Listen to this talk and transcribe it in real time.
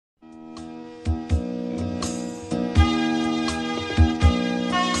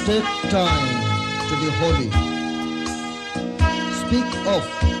Take time to be holy. Speak of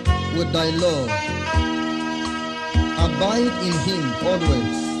with thy Lord. Abide in him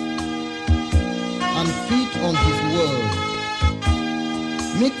always, and feed on his word.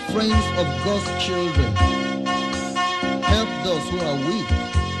 Make friends of God's children. Help those who are weak,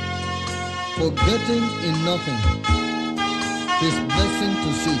 forgetting in nothing his blessing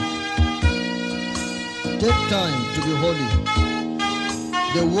to seek. Take time to be holy.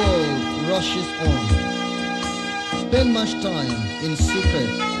 The world rushes on. Spend much time in secret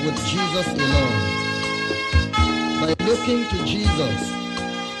with Jesus alone. By looking to Jesus,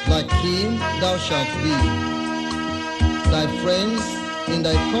 like him thou shalt be. Thy friends in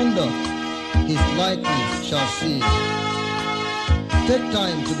thy conduct his likeness shall see. Take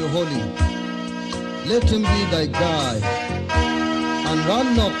time to be holy. Let him be thy guide, and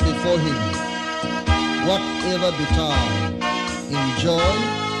run not before him, whatever betide. In joy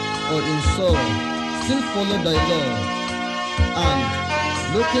or in sorrow, still follow thy Lord, and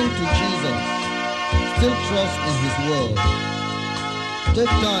looking to Jesus, still trust in his word.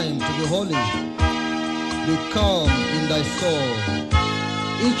 Take time to be holy. Be calm in thy soul.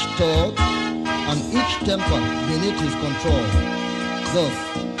 Each thought and each temper beneath his control. Thus,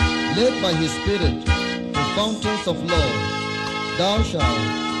 led by his Spirit to fountains of love, thou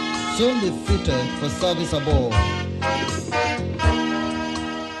shalt soon be fitted for service above.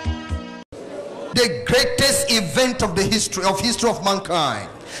 The greatest event of the history of mankind,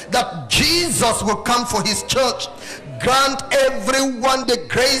 that Jesus will come for his church. Grant everyone the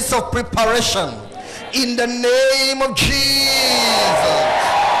grace of preparation in the name of Jesus.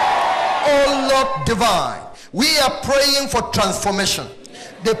 Oh Lord divine, we are praying for transformation,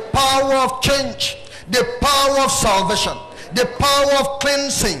 the power of change, the power of salvation, the power of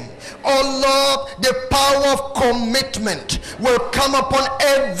cleansing. Oh Lord, the power of commitment will come upon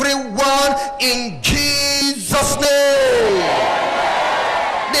everyone in Jesus' name.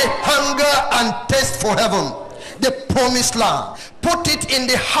 The hunger and taste for heaven, the promised land, put it in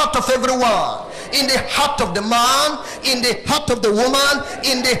the heart of everyone, in the heart of the man, in the heart of the woman,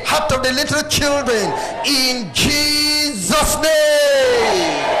 in the heart of the little children, in Jesus'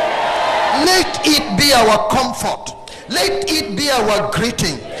 name. Let it be our comfort. Let it be our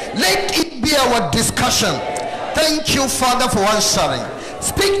greeting. Let it be our discussion. Thank you, Father, for answering.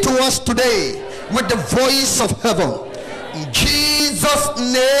 Speak to us today with the voice of heaven. In Jesus'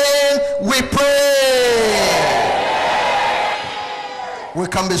 name we pray. We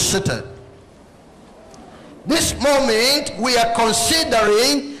can be seated. This moment we are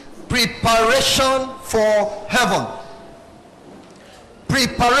considering preparation for heaven.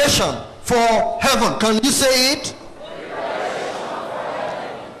 Preparation for heaven. Can you say it?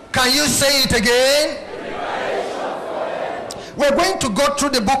 Can you say it again? We're going to go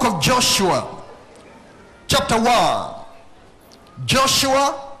through the book of Joshua, chapter 1.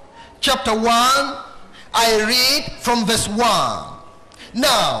 Joshua, chapter 1, I read from verse 1.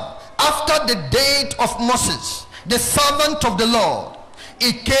 Now, after the death of Moses, the servant of the Lord,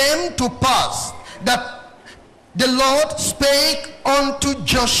 it came to pass that the Lord spake unto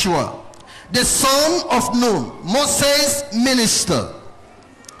Joshua, the son of Nun, Moses' minister,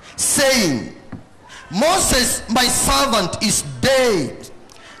 saying, Moses my servant is dead.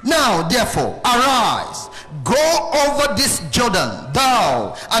 Now therefore arise, go over this Jordan,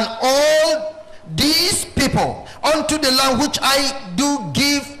 thou and all these people, unto the land which I do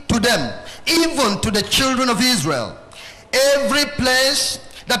give to them, even to the children of Israel. Every place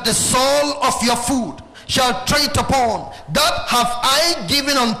that the sole of your foot shall tread upon, that have I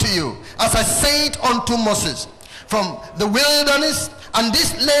given unto you, as I said unto Moses, from the wilderness and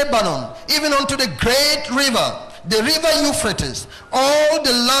this Lebanon, even unto the great river, the river Euphrates, all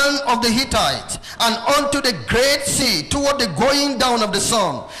the land of the Hittites, and unto the great sea, toward the going down of the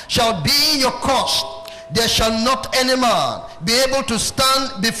sun, shall be your coast. There shall not any man be able to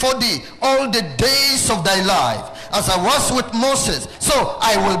stand before thee all the days of thy life. As I was with Moses, so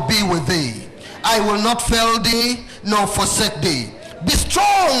I will be with thee. I will not fail thee, nor forsake thee. Be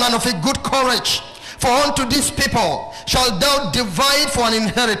strong and of a good courage, for unto these people shalt thou divide for an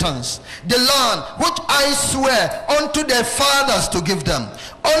inheritance the land which I swear unto their fathers to give them.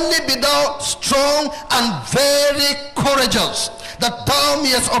 Only be thou strong and very courageous, that thou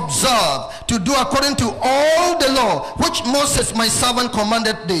mayest observe to do according to all the law which Moses my servant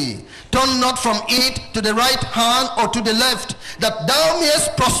commanded thee. Turn not from it to the right hand or to the left, that thou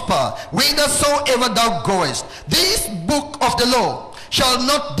mayest prosper whithersoever thou goest. This book of the law shall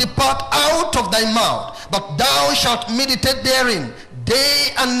not depart out of thy mouth, but thou shalt meditate therein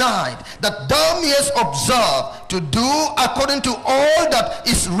day and night, that thou mayest observe to do according to all that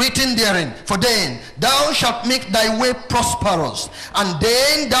is written therein. For then thou shalt make thy way prosperous, and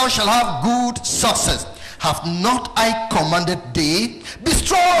then thou shalt have good success. Have not I commanded thee? Be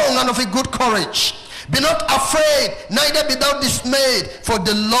strong and of a good courage. Be not afraid, neither be thou dismayed, for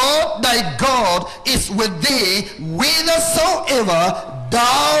the Lord thy God is with thee whithersoever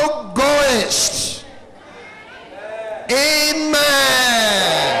thou goest. Amen.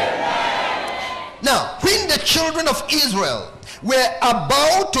 Now, when the children of Israel were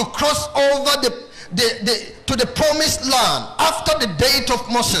about to cross over to the promised land after the death of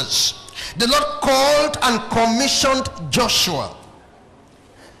Moses, the Lord called and commissioned Joshua.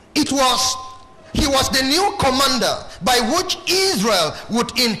 He was the new commander by which Israel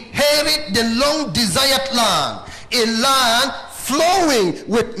would inherit the long desired land, a land flowing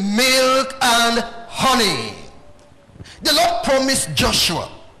with milk and honey. The Lord promised Joshua,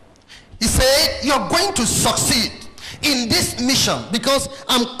 he said, you're going to succeed in this mission because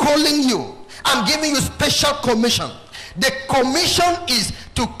I'm calling you. I'm giving you special commission. The commission is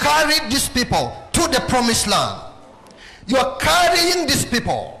to carry these people to the promised land. You are carrying these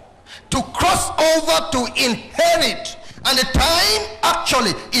people to cross over to inherit, and the time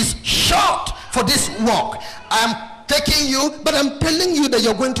actually is short for this work. I'm taking you, but I'm telling you that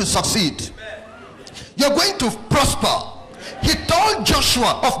you're going to succeed. You're going to prosper. He told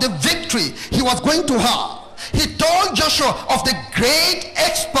Joshua of the victory he was going to have. He told Joshua of the great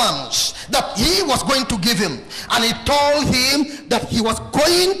expanse that he was going to give him, and he told him that he was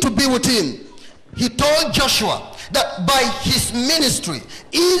going to be with him. He told Joshua that by his ministry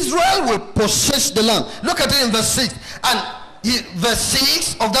Israel will possess the land. Look at it in verse 6. And verse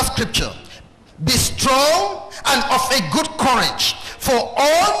 6 of that scripture. Be strong and of a good courage, for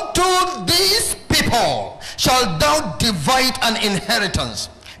unto these people shalt thou divide an inheritance,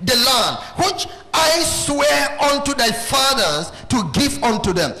 the land which I swear unto thy fathers to give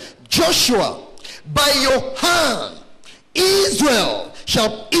unto them. Joshua, by your hand Israel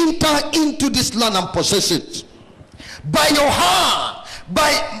shall enter into this land and possess it. By your hand,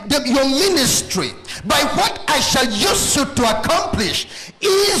 by your ministry, by what I shall use you to accomplish,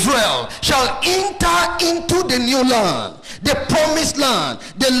 Israel shall enter into the new land, the promised land,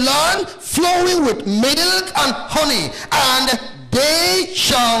 the land flowing with milk and honey, and they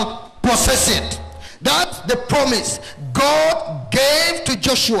shall possess it. That's the promise God gave to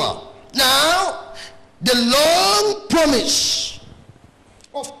Joshua. Now, the long promise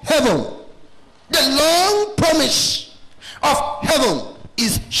of heaven, the long promise of heaven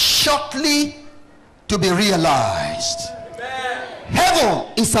is shortly to be realized. Amen. Heaven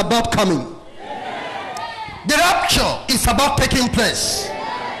is about coming. Amen. The rapture is about taking place.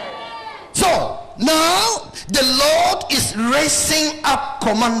 Amen. So now the Lord is raising up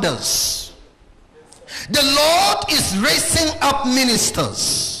commanders. The Lord is raising up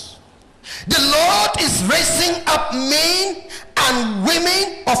ministers. The Lord is raising up men and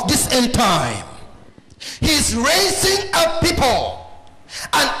women of this end time. He is raising up people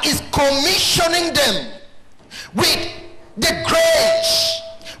and is commissioning them with the grace,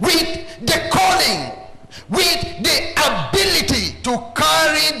 with the calling, with the ability to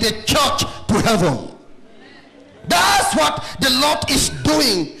carry the church to heaven. That's what the Lord is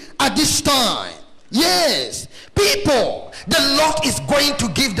doing at this time. Yes, people, the Lord is going to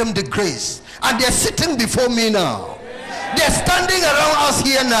give them the grace, and they're sitting before me now. They're standing around us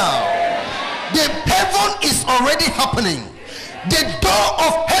here now. The heaven is already happening. The door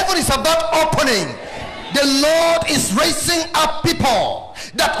of heaven is about opening. The Lord is raising up people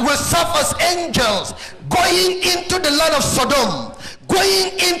that will serve as angels, going into the land of Sodom,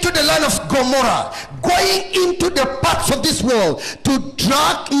 going into the land of Gomorrah, going into the parts of this world to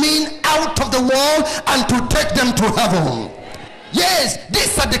drag men out of the world and to take them to heaven. Yes,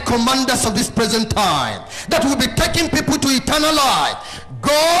 these are the commanders of this present time that will be taking people to eternal life.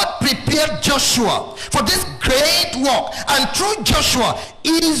 God prepared Joshua for this great work, and through Joshua,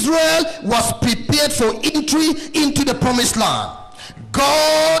 Israel was prepared for entry into the promised land.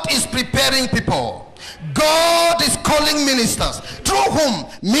 God is preparing people. God is calling ministers through whom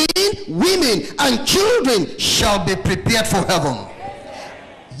men, women, and children shall be prepared for heaven.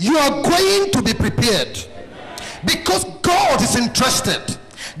 You are going to be prepared because God is interested.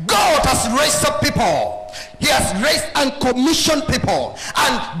 God has raised up people. He has raised and commissioned people,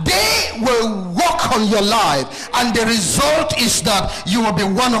 and they will work on your life, and the result is that you will be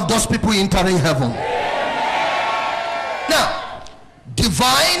one of those people entering heaven. Now,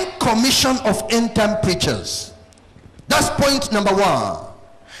 divine commission of end time preachers. That's point number one.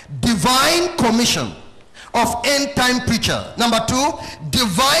 Divine commission of end time preacher. Number 2,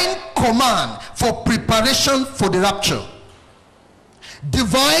 divine command for preparation for the rapture.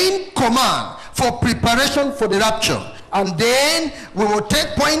 Divine command for preparation for the rapture. And then we will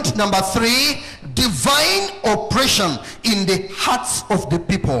take point number 3, divine operation in the hearts of the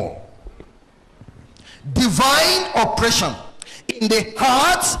people. Divine operation in the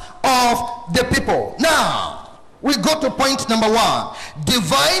hearts of the people. Now, we go to point number 1,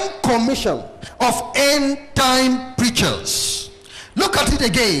 divine commission of end time preachers. Look at it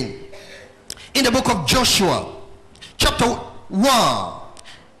again in the book of Joshua, chapter 1.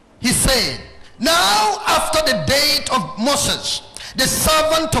 He said, now after the date of Moses, the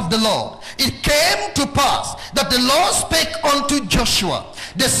servant of the Lord, it came to pass that the Lord spake unto Joshua,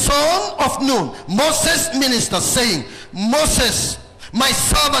 the son of Nun, Moses' minister, saying, Moses, my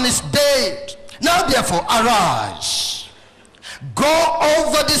servant is dead. Now therefore arise, go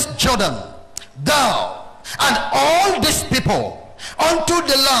over this Jordan, thou and all these people, unto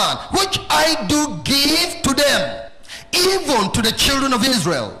the land which I do give to them, even to the children of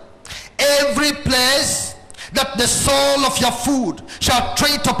Israel. Every place that the sole of your foot shall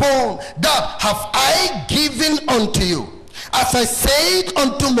tread upon, that have I given unto you, as I said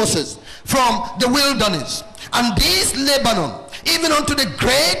unto Moses, from the wilderness, and this Lebanon, even unto the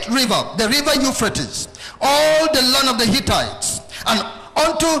great river, the river Euphrates, all the land of the Hittites, and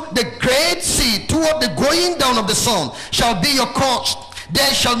unto the great sea, toward the going down of the sun, shall be your coast.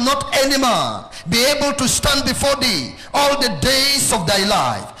 There shall not any man be able to stand before thee all the days of thy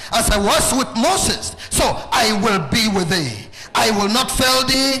life. As I was with Moses, so I will be with thee. I will not fail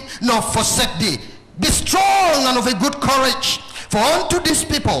thee, nor forsake thee. Be strong and of a good courage, for unto these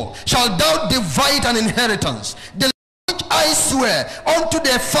people shalt thou divide an inheritance, the which I swear unto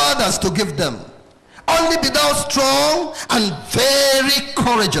their fathers to give them. Only be thou strong and very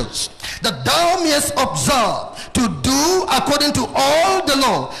courageous, that thou mayest observe to do according to all the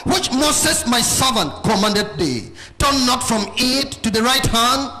law which Moses my servant commanded thee. Turn not from it to the right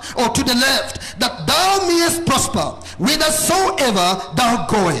hand or to the left, that thou mayest prosper whithersoever thou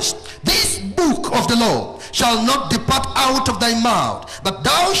goest. This book of the law shall not depart out of thy mouth, but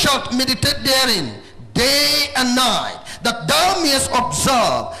thou shalt meditate therein day and night, that thou mayest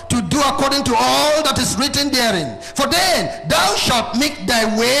observe to do according to all that is written therein. For then thou shalt make thy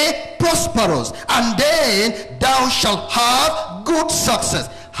way prosperous, and then thou shalt have good success.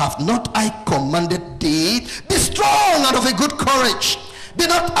 Have not I commanded thee? Be strong and of a good courage. Be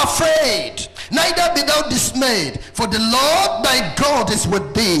not afraid, neither be thou dismayed, for the Lord thy God is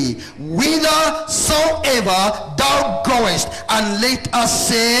with thee, whithersoever thou goest. And let us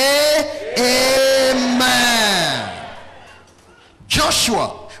say, Amen.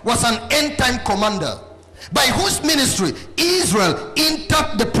 Joshua was an end-time commander by whose ministry Israel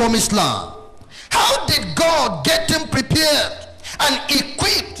entered the promised land. How did God get him prepared and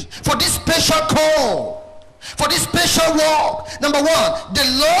equipped for this special call, for this special work? Number 1, the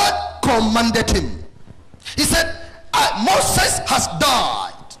Lord commanded him. He said, Moses has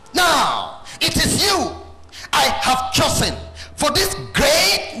died. Now it is you I have chosen for this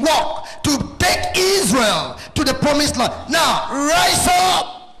great work, to take Israel to the promised land. Now rise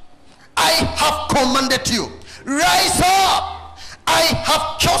up. I have commanded you. Rise up. I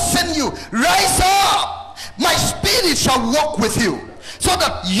have chosen you. Rise up. My spirit shall walk with you, so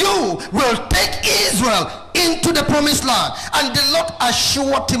that you will take Israel into the promised land. And the Lord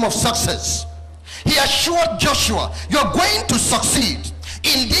assured him of success. He assured Joshua, you're going to succeed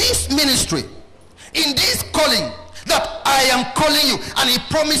in this ministry, in this calling that I am calling you. And he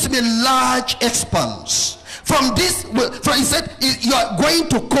promised me large expanse. From this, he said, you are going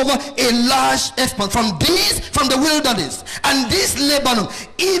to cover a large expanse from the wilderness and this Lebanon,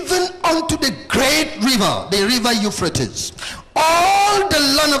 even unto the great river, the river Euphrates, all the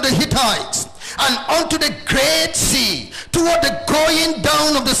land of the Hittites, and unto the great sea, toward the going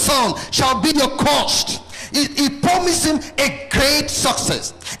down of the sun shall be your coast. He promised him a great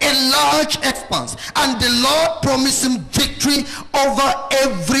success, a large expanse, and the Lord promised him victory over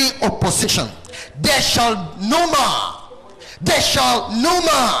every opposition. There shall no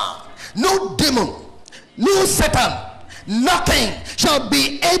demon, no Satan, nothing shall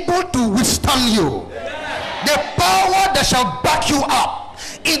be able to withstand you. The power that shall back you up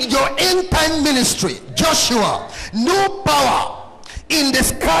in your end time ministry, Joshua, no power in the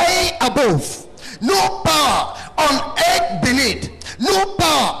sky above, no power on earth beneath, no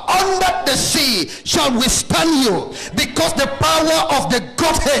power under the sea shall withstand you, because the power of the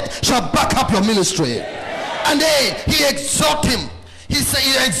Godhead shall back up your ministry. And then he exhort him. He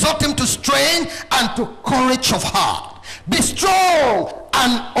exhort him to strength and to courage of heart. Be strong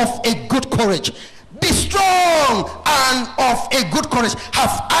and of a good courage. Be strong and of a good courage.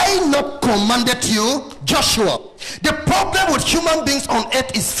 Have I not commanded you? Joshua. The problem with human beings on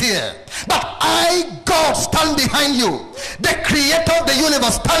earth is fear. But I, God, stand behind you. The creator of the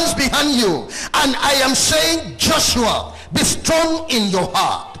universe stands behind you. And I am saying, Joshua, be strong in your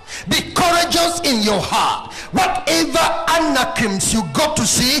heart. Be courageous in your heart. Whatever anakims you got to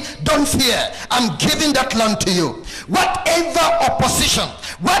see, don't fear. I'm giving that land to you. Whatever opposition,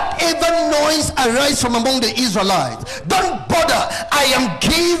 whatever noise arise from among the Israelites, don't bother. I am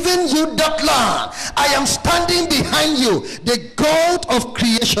giving you that land. I am standing behind you. The God of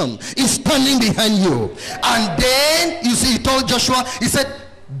creation is standing behind you. And then you see, he told Joshua, he said,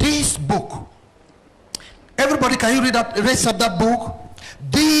 this book. Everybody, can you read that? Raise up that book.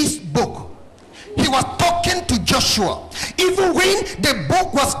 This book. He was talking to Joshua. Even when the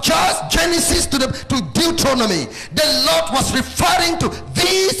book was just Genesis to Deuteronomy, the Lord was referring to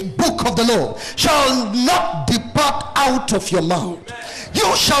this book of the law shall not depart out of your mouth.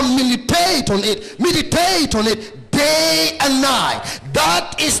 You shall meditate on it day and night.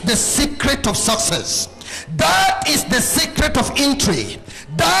 That is the secret of success. That is the secret of entry.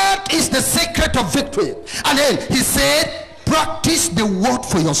 That is the secret of victory. And then he said, practice the word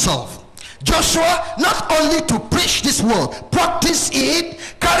for yourself. Joshua, not only to preach this word, practice it,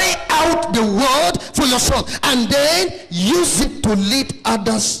 carry out the word for yourself, and then use it to lead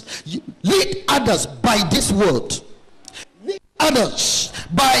others. Lead others by this word. Lead others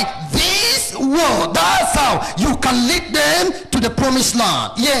by this word. That's how you can lead them to the promised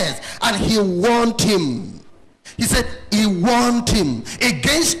land. Yes, and he warned him. He said he warned him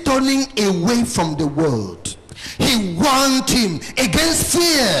against turning away from the word. He warned him against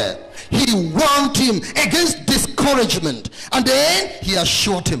fear. He warned him against discouragement. And then he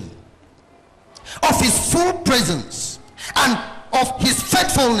assured him of his full presence and of his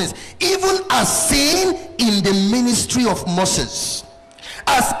faithfulness, even as seen in the ministry of Moses.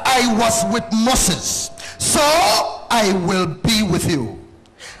 As I was with Moses, so I will be with you.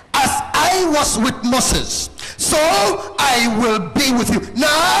 As I was with Moses, so I will be with you.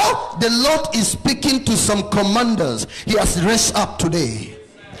 Now the Lord is speaking to some commanders he has raised up today.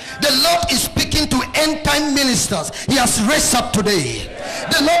 The Lord is speaking to end time ministers he has raised up today.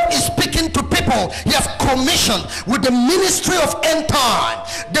 The Lord is speaking to people he has commissioned with the ministry of end time.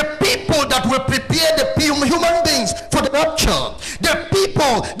 The people that will prepare the human beings for the rapture. The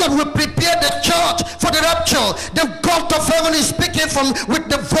people that will prepare the church for the rapture. The God of heaven is speaking from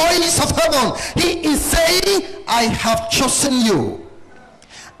with the voice of heaven. He is saying, I have chosen you.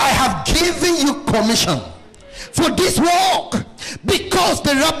 I have given you commission for this work, because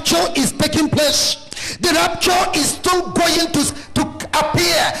the rapture is taking place. The rapture is still going to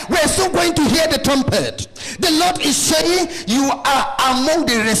appear. We're still going to hear the trumpet. The Lord is saying you are among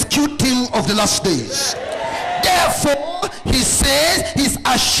the rescue team of the last days. Therefore, he says he's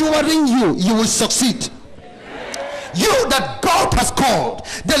assuring you will succeed. You that God has called,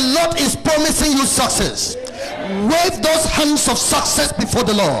 the Lord is promising you success. Wave those hands of success before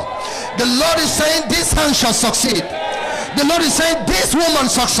the Lord. The Lord is saying this hand shall succeed. The Lord is saying this woman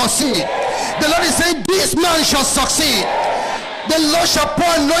shall succeed. The Lord is saying this man shall succeed. The Lord shall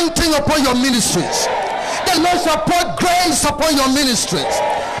pour anointing upon your ministries. The Lord shall pour grace upon your ministries.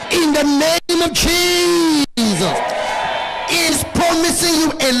 In the name of Jesus. He is promising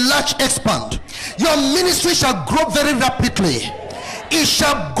you a large expand. Your ministry shall grow very rapidly. It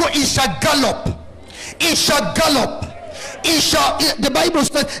shall go, it shall gallop. It shall gallop. It shall, the Bible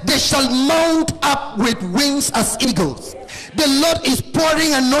says, they shall mount up with wings as eagles. The Lord is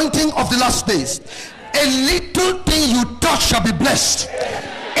pouring anointing of the last days. A little thing you touch shall be blessed.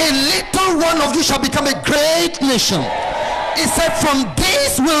 A little one of you shall become a great nation. He said, from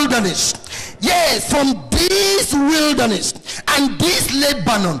this wilderness, yes, from this wilderness and this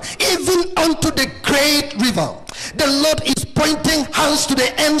Lebanon, even unto the great river, the Lord is pointing hands to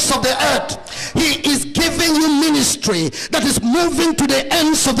the ends of the earth. He is giving you ministry that is moving to the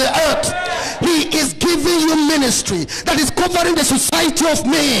ends of the earth. He is giving you ministry that is covering the society of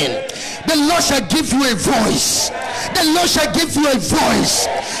men. The Lord shall give you a voice. The Lord shall give you a voice.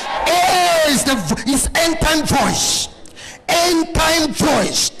 His end time voice. End time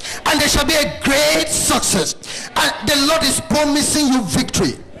voice. And there shall be a great success. And the Lord is promising you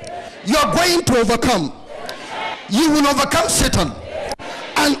victory. You are going to overcome. You will overcome Satan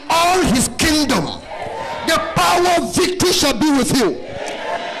and all his kingdom. The power of victory shall be with you.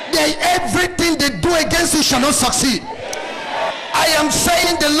 Everything they do against you shall not succeed. I am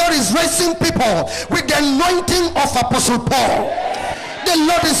saying the Lord is raising people with the anointing of Apostle Paul. The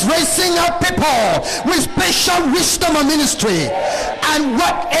Lord is raising up people with special wisdom and ministry. And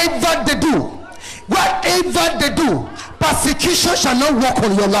whatever they do, Whatever they do, persecution shall not work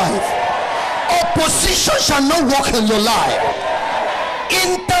on your life. Opposition shall not work in your life.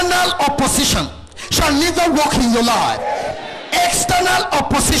 Internal opposition shall never work in your life. External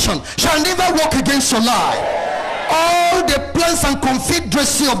opposition shall never work against your life. All the plans and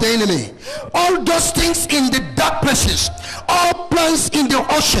confederacy of the enemy, all those things in the dark places, all plans in the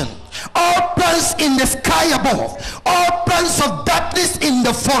ocean, all plans in the sky above, all plans of darkness in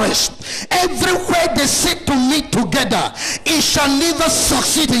the forest, everywhere they sit to meet together, it shall never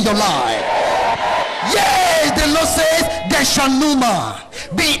succeed in your life. Yes, the Lord says, there shall no man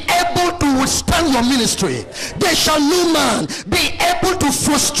be able to withstand your ministry. There shall no man be able to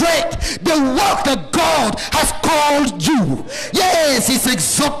frustrate the work that God has called you. Yes, he's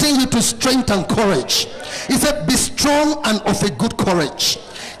exhorting you to strength and courage. He said, be strong and of a good courage.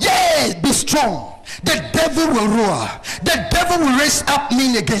 Yes, be strong. The devil will roar. The devil will raise up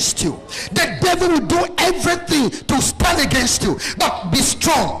men against you. The devil will do everything to stand against you. But be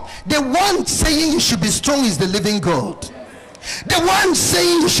strong. The one saying you should be strong is the living God. The one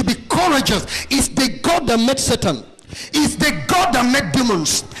saying you should be courageous is the God that made Satan. Is the God that made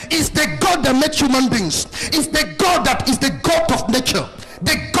demons. Is the God that made human beings. Is the God that is the God of nature.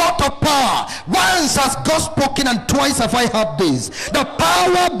 The God of power. Once has God spoken and twice have I heard this. The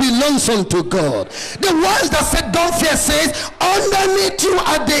power belongs unto God. The ones that said don't fear says underneath you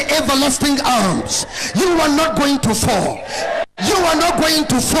are the everlasting arms. You are not going to fall. You are not going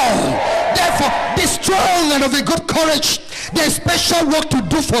to fall. Therefore be strong and of a good courage. There's special work to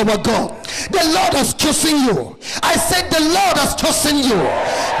do for our God. The Lord has chosen you. I said the Lord has chosen you.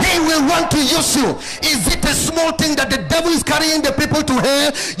 He will want to use you. Is it a small thing that the devil is carrying the people to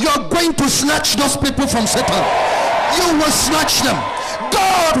hell? You're going to snatch those people from Satan. You will snatch them.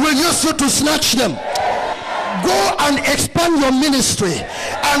 God will use you to snatch them. Go and expand your ministry.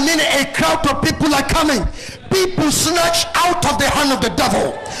 I mean, a crowd of people are coming. People snatched out of the hand of the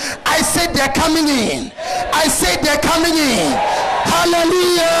devil. I said they're coming in. I said they're coming in.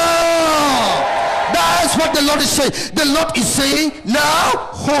 Hallelujah. That's what the Lord is saying. The Lord is saying, now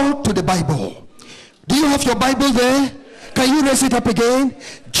hold to the Bible. Do you have your Bible there? Can you raise it up again?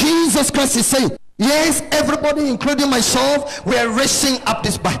 Jesus Christ is saying, yes, everybody, including myself, we are raising up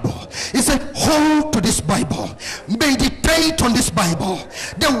this Bible. He said, hold to this Bible. Meditate on this Bible.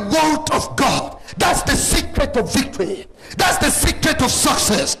 The word of God. That's the secret of victory. That's the secret of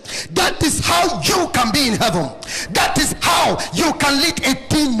success. That is how you can be in heaven. That is how you can lead a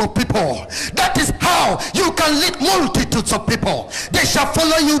team of people. That is how you can lead multitudes of people. They shall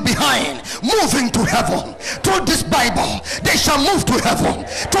follow you behind, moving to heaven. Through this Bible, they shall move to heaven.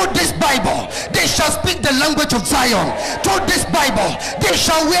 Through this Bible, they shall speak the language of Zion. Through this Bible, they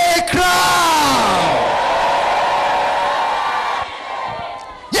shall wear a crown.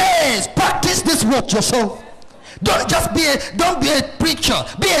 Yes, practice this word yourself. Don't just be a preacher.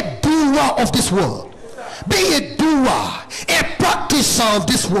 Be a doer of this word. Be a doer, a practicer of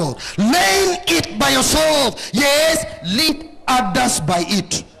this word. Learn it by yourself. Yes, lead others by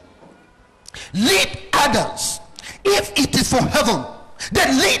it. Lead others. If it is for heaven,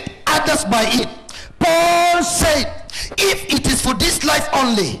 then lead others by it. Paul said, if it is for this life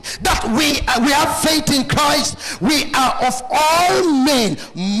only that we have faith in Christ, we are of all men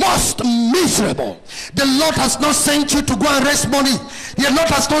most miserable. The Lord has not sent you to go and raise money. The Lord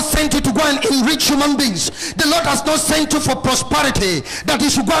has not sent you to go and enrich human beings. The Lord has not sent you for prosperity, that you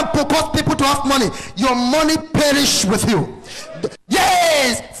should go and cause people to have money. Your money perish with you.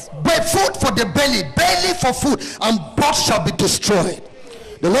 Yes, but food for the belly, belly for food, and both shall be destroyed.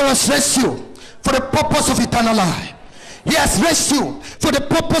 The Lord has raised you for the purpose of eternal life. He has raised you for the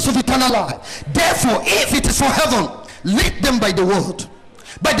purpose of eternal life. Therefore, if it is for heaven, lead them by the word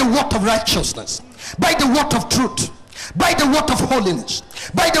of righteousness, by the word of truth, by the word of holiness,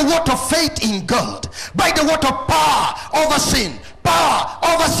 by the word of faith in God, by the word of power over sin, power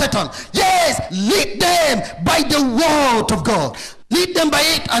over Satan. Yes, lead them by the word of God. Lead them by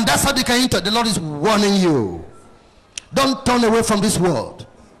it, and that's how they can enter. The Lord is warning you. Don't turn away from this word.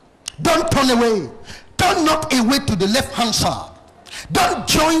 Don't turn away. Turn not away to the left hand side. Don't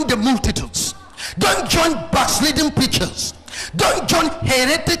join the multitudes. Don't join backsliding preachers. Don't join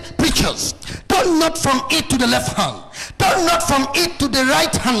heretic preachers. Turn not from it to the left hand. Turn not from it to the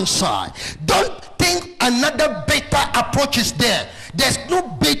right hand side. Don't think another better approach is there. There's no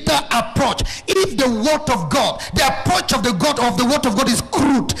better approach. If the word of God, the approach of the word of God is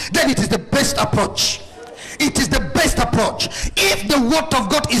crude, then it is the best approach. It is the best approach. If the word of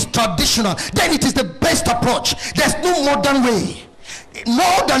God is traditional, then it is the best approach. There's no modern way.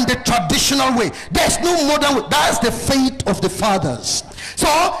 More than the traditional way. There's no modern way. That's the faith of the fathers. So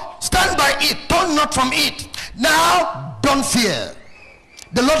stand by it, turn not from it. Now, don't fear.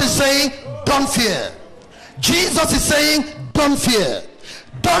 The Lord is saying, don't fear. Jesus is saying, don't fear.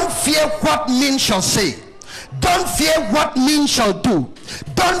 Don't fear what men shall say. Don't fear what men shall do.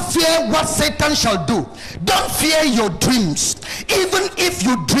 Don't fear what Satan shall do. Don't fear your dreams. Even if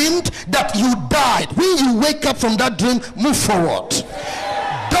you dreamed that you died, when you wake up from that dream, move forward.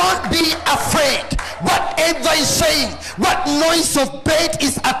 Don't be afraid. Whatever is saying, what noise of bait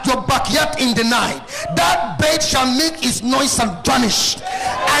is at your backyard in the night, that bait shall make its noise and vanish,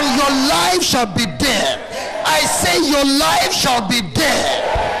 and your life shall be there. I say your life shall be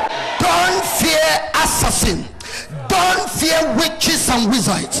there. Don't fear assassin. Don't fear witches and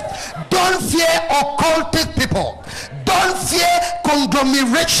wizards. Don't fear occultic people. Don't fear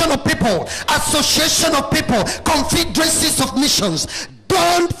conglomeration of people, association of people, confederacies of nations.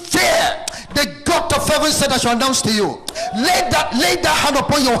 Don't fear. The God of heaven said I shall announce to you. Lay that hand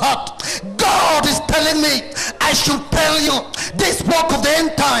upon your heart. God is telling me I should tell you, this walk of the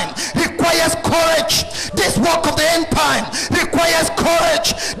end time requires courage. This walk of the end time requires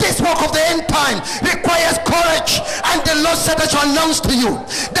courage. This walk of the end time requires courage. And the Lord said I shall announce to you.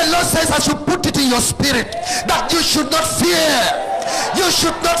 The Lord says I should put it in your spirit that you should not fear. You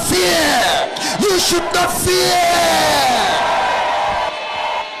should not fear. You should not fear.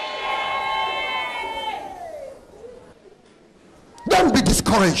 Don't be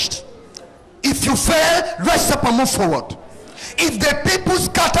discouraged. If you fail, rise up and move forward. If the people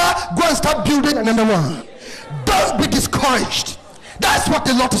scatter, go and start building another one. Don't be discouraged. That's what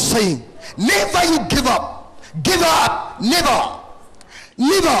the Lord is saying. Never you give up. Give up. Never.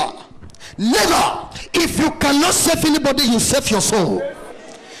 Never. Never. If you cannot save anybody, you save your soul.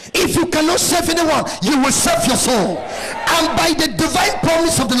 If you cannot save anyone, you will save your soul. And by the divine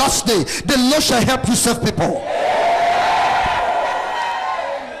promise of the last day, the Lord shall help you save people.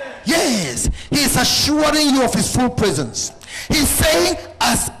 Yes, he is assuring you of his full presence. He's saying,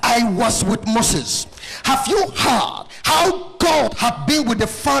 as I was with Moses. Have you heard how God had been with the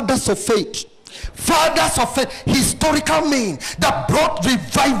fathers of faith? Fathers of faith, historical men that brought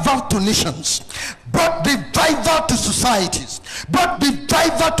revival to nations, brought revival to societies, brought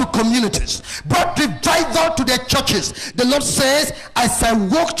revival to communities, brought revival to their churches. The Lord says, as I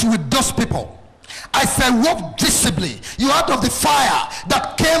walked with those people, as I walked visibly, you out of the fire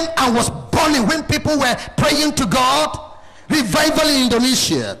that came and was burning when people were praying to God, revival in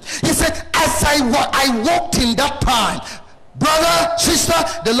Indonesia. He said, as I walked in that time, brother, sister,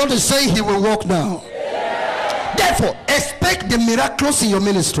 the Lord is saying he will walk now. Yeah. Therefore, expect the miraculous in your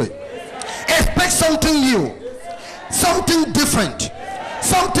ministry. Expect something new, something different,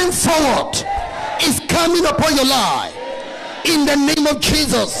 something forward is coming upon your life. In the name of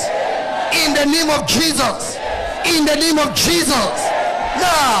Jesus. In the name of Jesus. In the name of Jesus.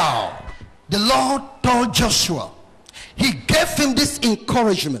 Now, the Lord told Joshua, he gave him this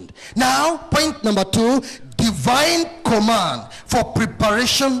encouragement. Now, point number 2, divine command for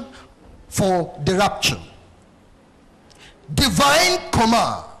preparation for the rapture. Divine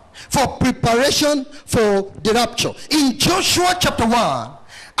command for preparation for the rapture. In Joshua chapter 1,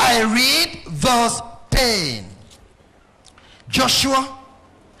 I read verse 10. Joshua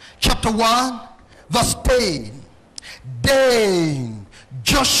chapter 1 verse 10. Then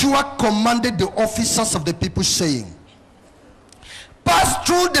Joshua commanded the officers of the people, saying, pass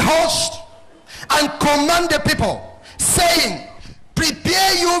through the host and command the people, saying,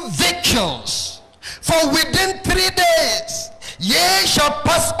 prepare you victuals, for within 3 days ye shall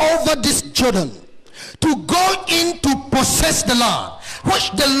pass over this Jordan, to go in to possess the land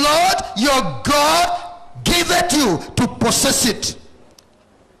which the Lord your God giveth you to possess it.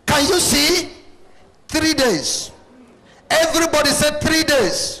 Can you see? 3 days. Everybody said 3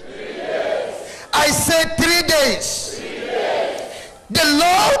 days. 3 days. I said 3 days. 3 days. The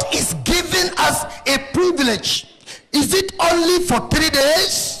Lord is giving us a privilege. Is it only for 3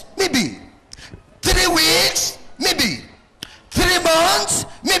 days? Maybe. 3 weeks? Maybe. 3 months?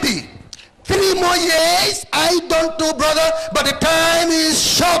 Maybe. 3 more years? I don't know, brother, but the time is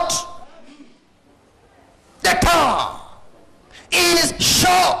short. The time is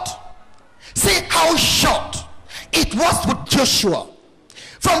short. See how short it was with Joshua.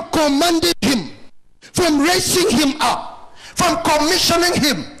 From commanding him, from raising him up, from commissioning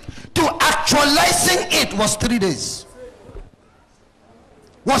him to actualizing it was 3 days.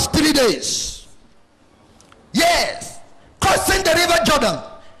 Was 3 days. Yes. Crossing the river Jordan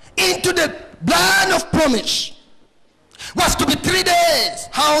into the land of promise was to be 3 days.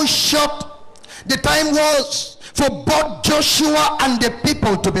 How short the time was for both Joshua and the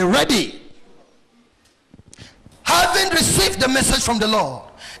people to be ready. Having received the message from the Lord,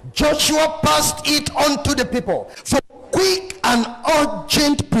 Joshua passed it on to the people for quick and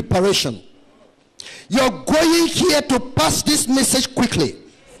urgent preparation. You're going here to pass this message quickly.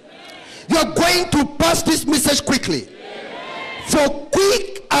 You're going to pass this message quickly. For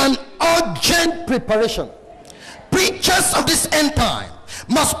quick and urgent preparation. Preachers of this end time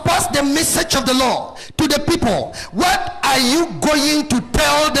must pass the message of the Lord to the people. What are you going to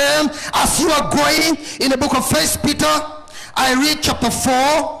tell them as you are going? In the book of 1 Peter, I read chapter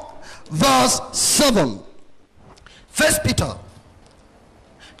 4, verse 7. 1 Peter,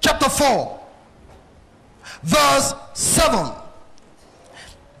 chapter 4, verse 7.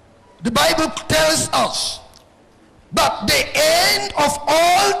 The Bible tells us that the end of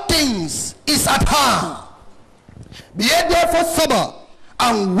all things is at hand. Be ye therefore sober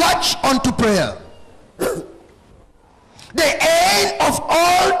and watch unto prayer. The end of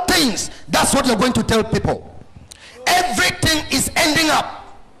all things, that's what you're going to tell people. Everything is ending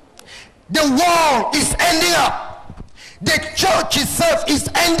up. The world is ending up. The church itself is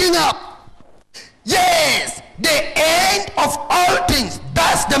ending up. Yes, the end of all things,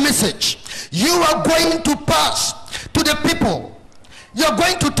 that's the message you are going to pass to the people. You're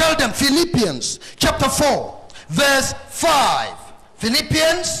going to tell them. Philippians chapter 4 verse 5.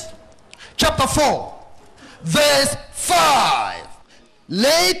 Philippians chapter 4 verse 5.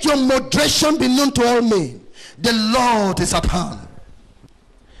 Let your moderation be known to all men. The Lord is at hand.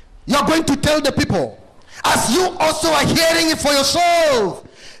 You're going to tell the people, as you also are hearing it for yourself,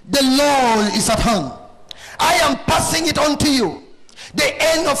 the Lord is at hand. I am passing it on to you. The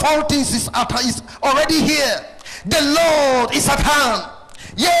end of all things is already here. The Lord is at hand.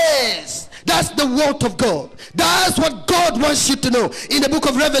 Yes, that's the word of God. That's what God wants you to know. In the book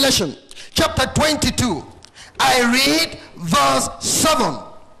of Revelation, chapter 22, I read verse 7.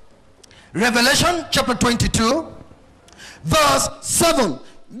 Revelation chapter 22, verse 7.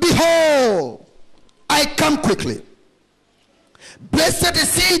 Behold, I come quickly. Blessed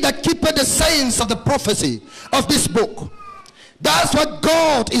is he that keepeth the sayings of the prophecy of this book. That's what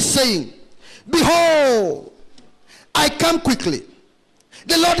God is saying. Behold, I come quickly.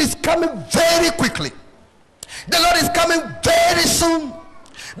 The Lord is coming very quickly. The Lord is coming very soon.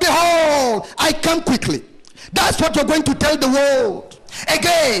 Behold, I come quickly. That's what you're going to tell the world.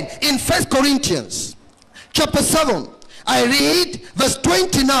 Again, in 1 Corinthians chapter 7, I read verse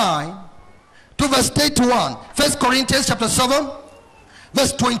 29 to verse 31. 1 Corinthians chapter 7,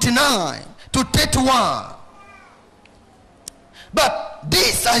 verse 29 to 31. But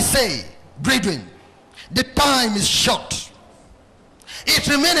this I say, brethren, the time is short. It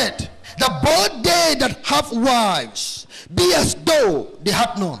remaineth that both they that have wives be as though they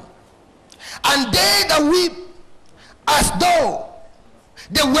had none, and they that weep as though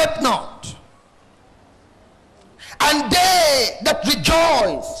they wept not, and they that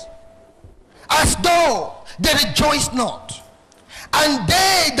rejoice as though they rejoice not, and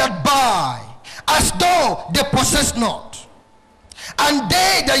they that buy as though they possess not, and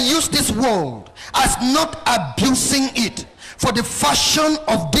they that use this world as not abusing it, for the fashion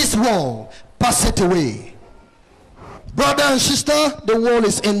of this world passeth away. Brother and sister, the world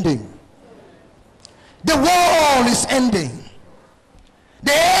is ending. The world is ending.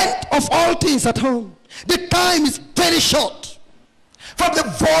 The end of all things at home. The time is very short. From the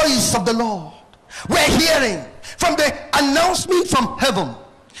voice of the Lord, we're hearing from the announcement from heaven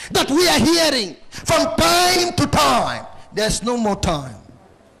that we are hearing from time to time. There's no more time.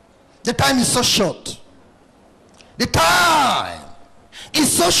 The time is so short. The time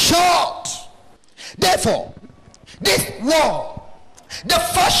is so short. Therefore, this world, the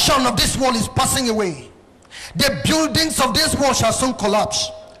fashion of this world is passing away. The buildings of this world shall soon collapse.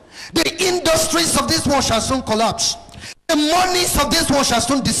 The industries of this world shall soon collapse. The monies of this world shall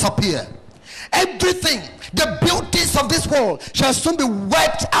soon disappear. Everything, the beauties of this world shall soon be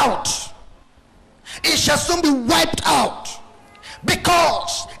wiped out. It shall soon be wiped out,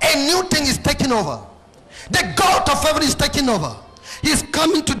 because a new thing is taking over. The God of heaven is taking over. He is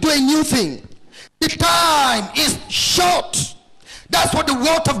coming to do a new thing. The time is short. That's what the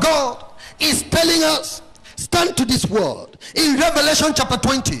word of God is telling us. Stand to this word in Revelation chapter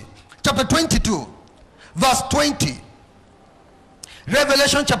 20, chapter 22, verse 20.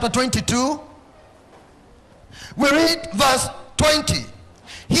 Revelation chapter 22, we read verse 20.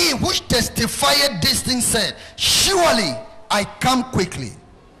 He which testified these things said, surely I come quickly.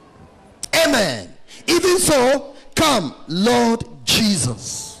 Amen. Even so, come, Lord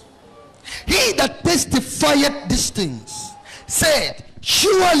Jesus. He that testified these things said,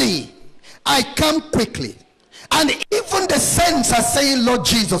 surely I come quickly. And even the saints are saying, Lord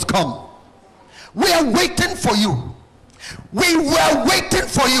Jesus, come. We are waiting for you. We were waiting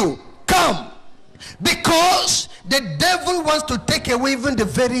for you. Come. Because the devil wants to take away even the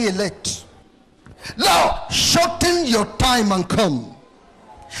very elect. Lord, shorten your time and come.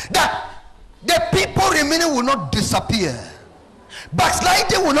 That the people remaining will not disappear.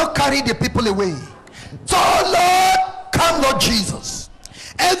 Backsliding will not carry the people away. So Lord, come Lord Jesus.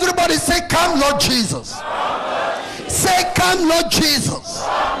 Everybody say, come Lord Jesus. Come, Lord Jesus. Say, come Lord Jesus.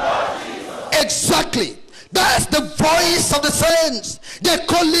 Come, Lord Jesus. Exactly. That's the voice of the saints. They're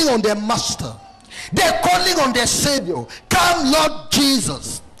calling on their master. They're calling on their Savior. Come Lord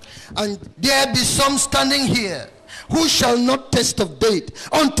Jesus. And there be some standing here who shall not taste of death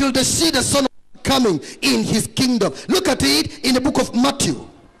until they see the Son of God coming in his kingdom. Look at it in the book of Matthew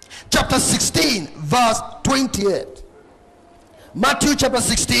chapter 16 verse 28. Matthew chapter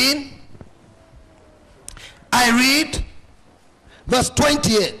 16, I read verse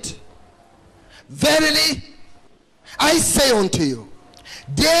 28. Verily I say unto you,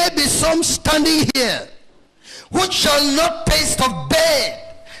 there be some standing here which shall not taste of death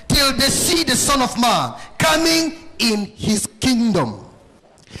till they see the Son of Man coming in his kingdom.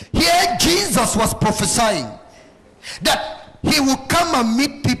 Here Jesus was prophesying that he will come and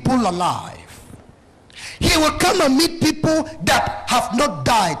meet people alive. He will come and meet people that have not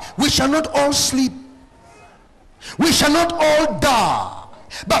died. We shall not all sleep. We shall not all die.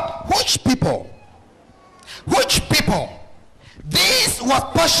 But which people? Which people? This was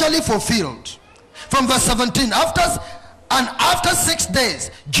partially fulfilled. From verse 17. After 6 days,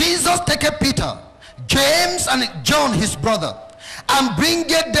 Jesus taketh Peter, James, and John his brother, and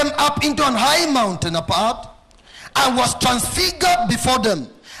bringeth them up into an high mountain apart, and was transfigured before them.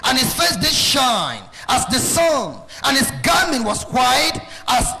 And his face did shine as the sun, and his garment was white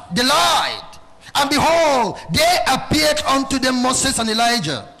as the light. And behold, there appeared unto them Moses and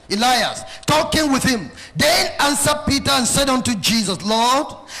Elias, talking with him. Then answered Peter and said unto Jesus,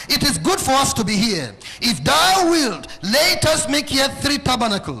 Lord, it is good for us to be here. If thou wilt, let us make here 3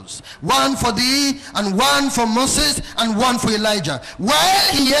 tabernacles, one for thee, and one for Moses, and one for Elijah.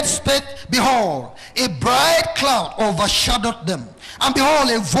 While he yet spake, behold, a bright cloud overshadowed them. And behold,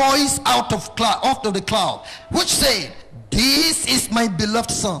 a voice out of the cloud, which said, this is my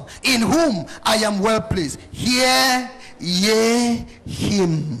beloved Son, in whom I am well pleased. Hear ye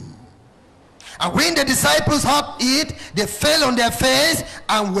him. And when the disciples heard it, they fell on their face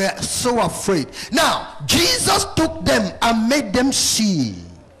and were so afraid. Now, Jesus took them and made them see,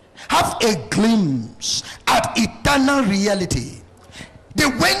 have a glimpse at eternal reality. They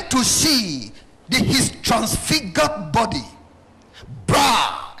went to see his transfigured body,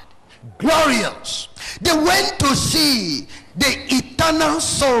 bright, glorious. They went to see the eternal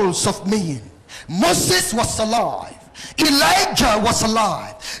souls of men. Moses was alive. Elijah was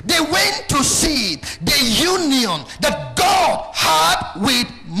alive. They went to see the union that God had with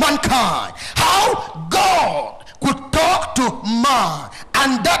mankind. How God could talk to man,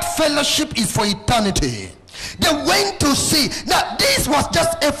 and that fellowship is for eternity. They went to see that this was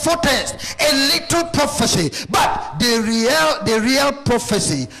just a foretaste, a little prophecy, but the real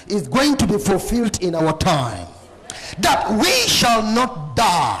prophecy is going to be fulfilled in our time. That we shall not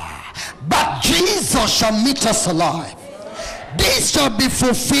die, but Jesus shall meet us alive. This shall be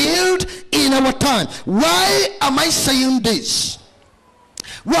fulfilled in our time. Why am I saying this?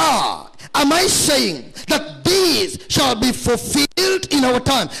 Why am I saying that this shall be fulfilled in our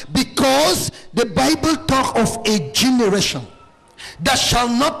time? Because the Bible talks of a generation that shall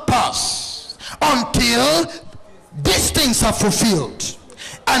not pass until these things are fulfilled.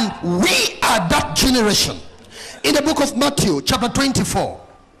 And we are that generation. In the book of Matthew chapter 24,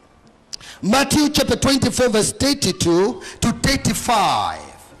 Matthew chapter 24 verse 32 to 35.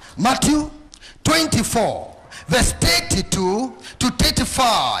 Matthew 24 verse 32 to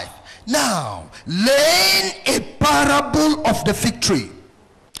 35. Now, learn a parable of the fig tree.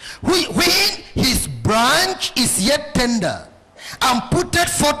 When his branch is yet tender and putteth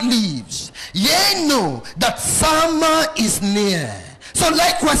forth leaves, ye know that summer is near. So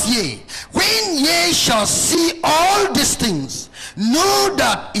likewise ye, when ye shall see all these things, know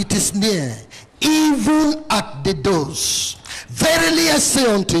that it is near, even at the doors. Verily I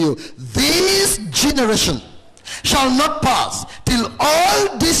say unto you, this generation shall not pass till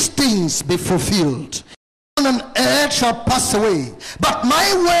all these things be fulfilled. Heaven and earth shall pass away, but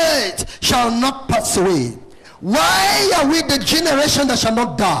my words shall not pass away. Why are we the generation that shall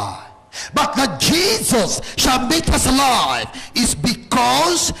not die, but that Jesus shall make us alive? Is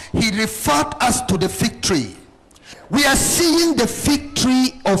because he referred us to the fig tree. We are seeing the fig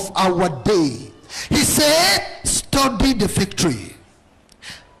tree of our day. He said, study the fig tree.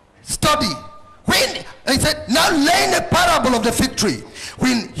 Study. When And he said, now laying a parable of the fig tree,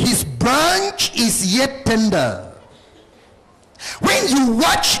 when his branch is yet tender. When you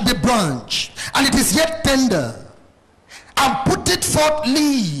watch the branch and it is yet tender and put it forth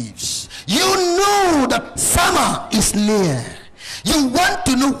leaves, you know that summer is near. You want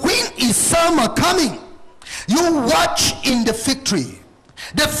to know when is summer coming. You watch in the fig tree.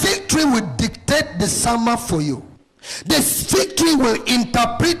 The fig tree will dictate the summer for you. The fig tree will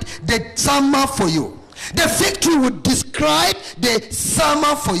interpret the summer for you. The fig tree will describe the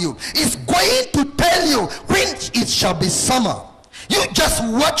summer for you. It's going to tell you when it shall be summer. You just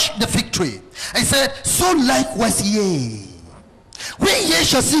watch the fig tree. I said, so likewise ye, when ye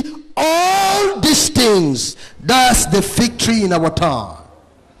shall see all these things, that's the fig tree in our town,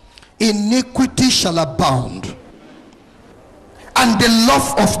 iniquity shall abound, and the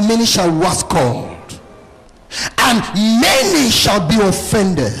love of many shall wax cold, and many shall be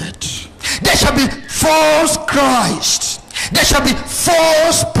offended. There shall be false Christs, there shall be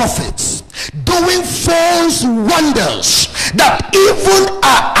false prophets, doing false wonders that even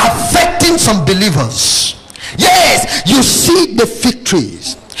are affecting some believers. Yes, you see the fig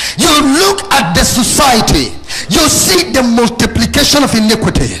trees, you look at the society, you see the multiplication of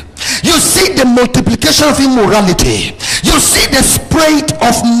iniquity, you see the multiplication of immorality, you see the spread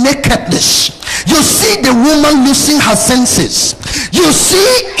of nakedness, you see the woman losing her senses, you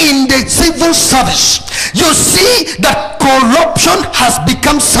see in the civil service, you see that corruption has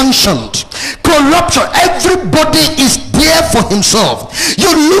become sanctioned. Corruption, everybody is there for himself.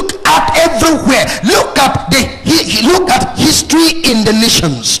 You look at everywhere, look at history in the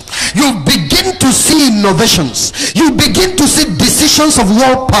nations, you begin to see innovations, you begin to see decisions of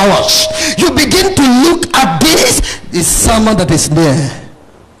world powers, you begin to look at this. Is summer that is there.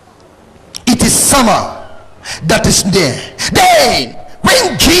 It is summer that is there. Then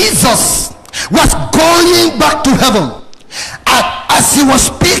when Jesus was going back to heaven, as he was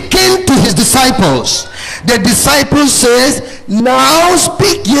speaking to his disciples, the disciples says, now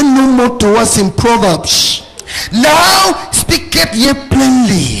speak ye no more to us in Proverbs, now speaketh ye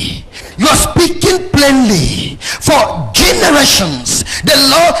plainly. You are speaking plainly. For generations the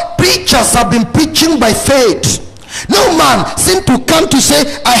Lord preachers have been preaching by faith. No man seemed to come to say,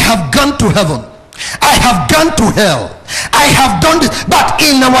 I have gone to heaven, I have gone to hell, I have done this. But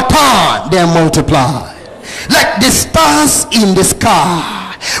in our time they are multiplied like the stars in the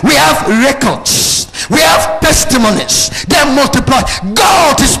sky. We have records, we have testimonies, they are multiplied.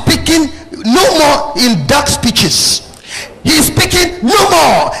 God is speaking no more in dark speeches, he is speaking no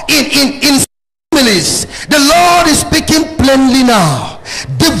more in similes. The Lord is speaking plainly now.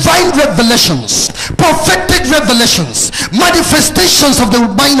 Divine revelations, prophetic revelations, manifestations of the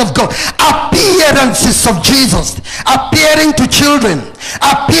mind of God, appearances of Jesus, appearing to children,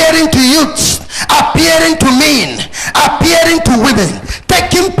 appearing to youths, appearing to men, appearing to women,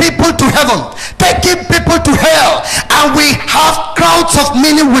 taking people to heaven, taking people to hell. And we have crowds of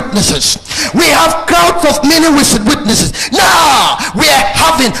many witnesses. We have crowds of many witnesses. Now we are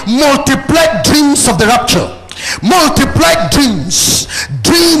having multiplied dreams of the rapture. Multiplied dreams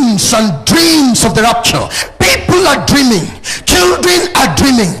and dreams of the rapture. People are dreaming, children are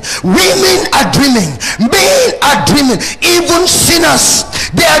dreaming, women are dreaming, men are dreaming, even sinners,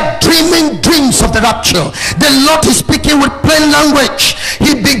 they are dreaming dreams of the rapture. The Lord is speaking with plain language.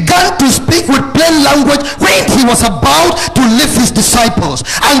 He began to speak with plain language when he was about to leave his disciples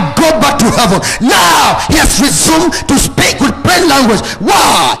and go back to heaven. Now he has resumed to speak with plain language.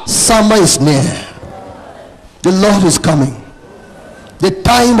 Wow, summer is near. The Lord is coming. The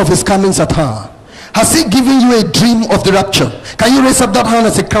time of his coming is at hand. Has he given you a dream of the rapture? Can you raise up that hand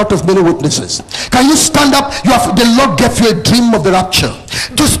as a crowd of many witnesses? Can you stand up? The Lord gave you a dream of the rapture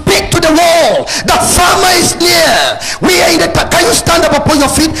to speak to the world that summer is near. We are in the time. Can you stand up upon your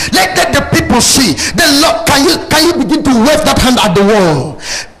feet? Let the people see the Lord. Can you begin to wave that hand at the wall?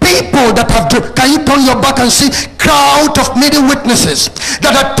 People that have dreamed, can you turn your back and see crowd of many witnesses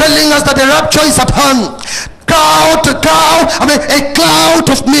that are telling us that the rapture is at hand? A cloud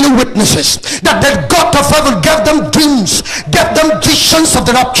of many witnesses that the God of heaven gave them dreams, gave them visions of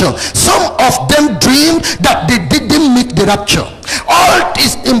the rapture. Some of them dreamed that they didn't meet the rapture. All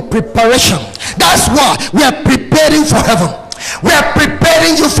is in preparation. That's why we are preparing for heaven. We are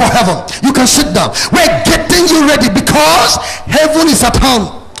preparing you for heaven. You can sit down. We're getting you ready because heaven is at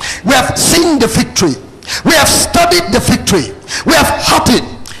hand. We have seen the fig tree. We have studied the fig tree. We have heard it.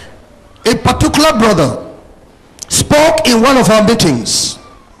 A particular brother spoke in one of our meetings.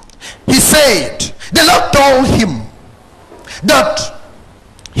 He said the Lord told him that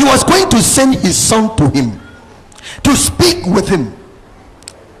he was going to send his son to him to speak with him.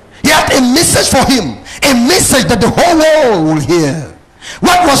 He had a message for him A message that the whole world will hear.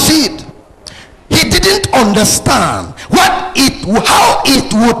 What was it? He didn't understand how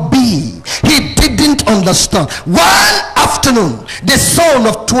it would be. He didn't understand. One afternoon, the son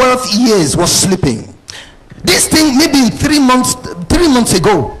of 12 years was sleeping. This thing maybe 3 months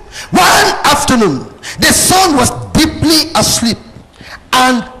ago. One afternoon, the son was deeply asleep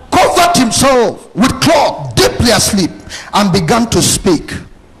and covered himself with cloth, deeply asleep, and began to speak.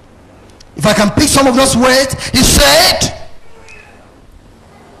 If I can pick some of those words, he said,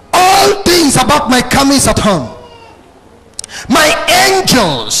 all things about my coming is at hand. My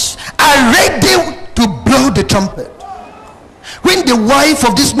angels are ready to blow the trumpet. When the wife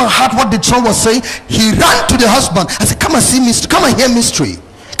of this man heard what the son was saying, he ran to the husband and said, come and see mystery. Come and hear mystery.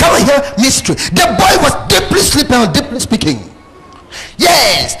 Come and hear mystery. The boy was deeply sleeping and deeply speaking.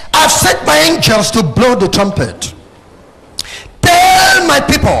 Yes, I've sent my angels to blow the trumpet. Tell my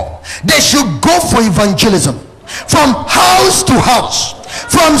people they should go for evangelism, from house to house,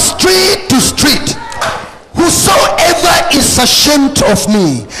 from street to street. Whosoever is ashamed of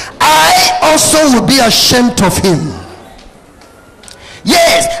me, I also will be ashamed of him.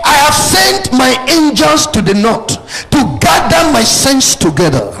 Yes, I have sent my angels to the north to gather my saints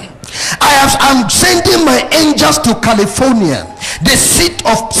together. I'm sending my angels to California, the seat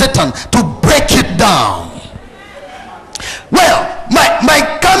of Satan, to break it down. Well, my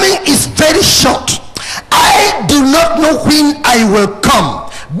coming is very short. I do not know when I will come,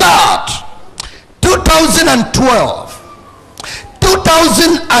 but 2012,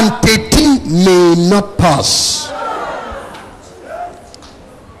 2013 may not pass.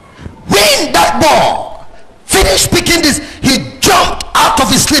 When that boy finished speaking this, he jumped out of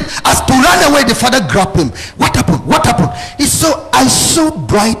his sleep. As to run away, the father grabbed him. What happened? What happened? I saw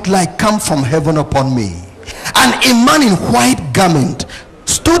bright light come from heaven upon me, and a man in white garment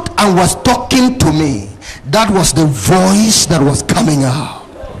stood and was talking to me. That was the voice that was coming out.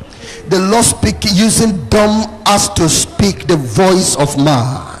 The Lord speaking, using dumb us to speak the voice of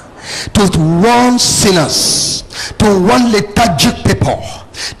man, to warn sinners, to warn lethargic people,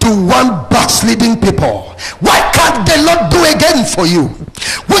 to one backsliding people. Why can't the Lord do again for you?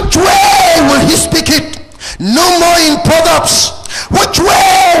 Which way will he speak it? No more in Proverbs. Which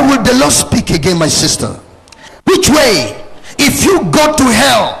way will the Lord speak again, my sister? Which way? If you go to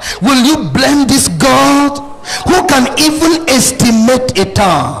hell, will you blame this God who can even estimate a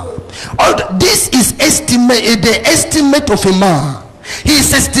time? This is the estimate of a man. He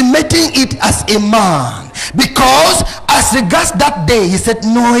is estimating it as a man, because as regards that day, he said,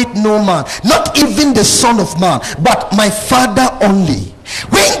 know it no man, not even the Son of Man, but my Father only.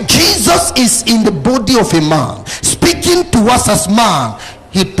 When Jesus is in the body of a man, speaking to us as man,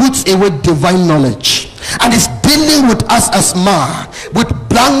 he puts away divine knowledge and is dealing with us as man with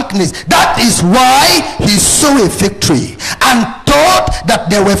blankness. That is why he saw a fig tree and thought that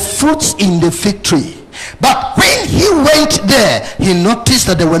there were fruits in the fig tree. But when he went there, he noticed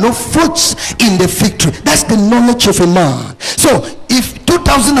that there were no fruits in the fig tree. That's the knowledge of a man. So if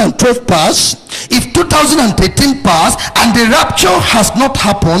 2012 passed, if 2013 passed, and the rapture has not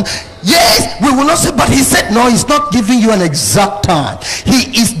happened, yes, we will not say, but he said, no, he's not giving you an exact time.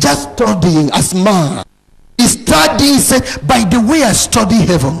 He is just studying as man. He's studying, he said, by the way I study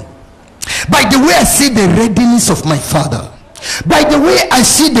heaven, by the way I see the readiness of my Father, by the way I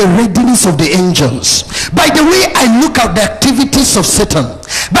see the readiness of the angels, by the way I look at the activities of Satan,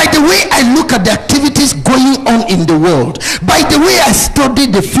 by the way I look at the activities going on in the world, by the way I study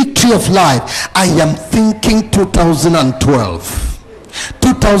the fig tree of life, I am thinking 2012.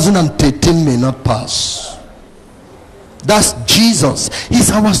 2013 may not pass. That's Jesus.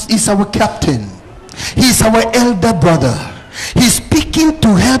 He's our captain. He's our elder brother. He's speaking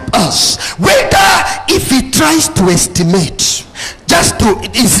to help us. Whether if he tries to estimate,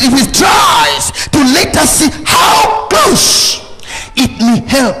 if he tries to let us see how close, it may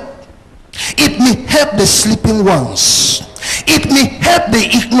help. It may help the sleeping ones. It may help the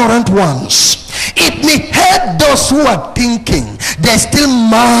ignorant ones. It may help those who are thinking there's still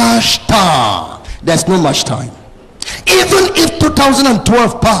much time. There's no much time. Even if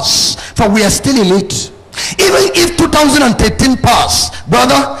 2012 pass, for we are still in it. Even if 2013 pass,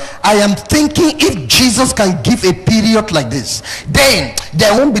 brother, I am thinking if Jesus can give a period like this, then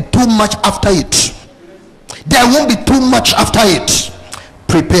there won't be too much after it. There won't be too much after it.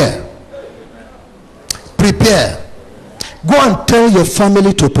 Prepare. Prepare. Go and tell your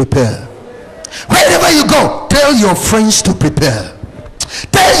family to prepare. Wherever you go, tell your friends to prepare.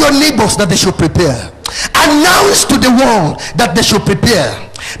 Tell your neighbors that they should prepare. Announce to the world that they should prepare,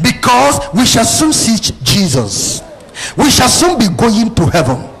 because we shall soon see Jesus. We shall soon be going to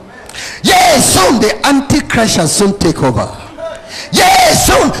heaven. Yes, soon the Antichrist shall soon take over. Yes,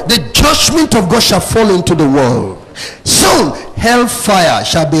 soon the judgment of God shall fall into the world. Soon hellfire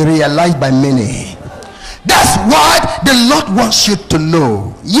shall be realized by many. That's what the Lord wants you to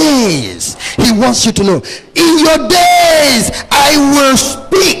know. Yes, he wants you to know. In your days I will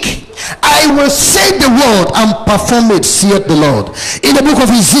speak, I will say the word and perform it, saith the Lord. In the book of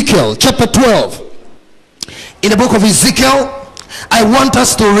Ezekiel chapter 12, in the book of Ezekiel, I want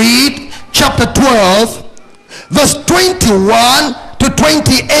us to read chapter 12 verse 21 to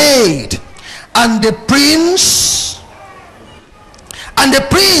 28. And the prince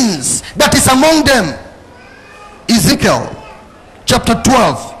that is among them, Ezekiel chapter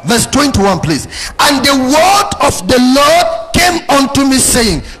 12 verse 21, please. And the word of the Lord came unto me,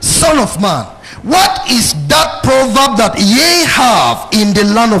 saying, Son of man, what is that proverb that ye have in the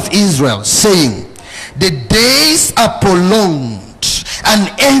land of Israel, saying, the days are prolonged,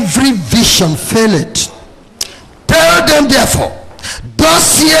 and every vision faileth? Tell them therefore, thus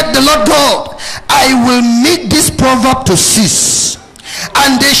saith the Lord God, I will make this proverb to cease,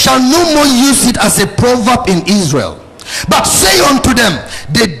 and they shall no more use it as a proverb in Israel. But say unto them,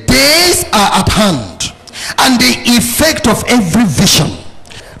 the days are at hand, and the effect of every vision.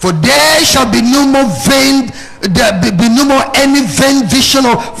 For there shall be no more any vain vision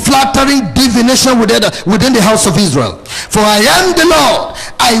or flattering divination within the house of Israel. For I am the Lord,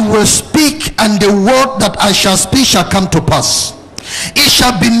 I will speak, and the word that I shall speak shall come to pass. It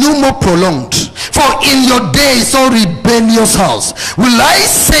shall be no more prolonged. For in your days, O rebellious house, will I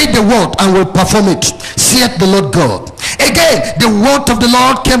say the word and will perform it, saith the Lord God. Again the word of the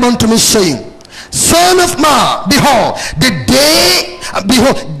Lord came unto me, saying, Son of man, behold, day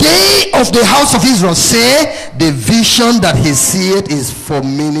of the house of Israel, say, the vision that he seeth is for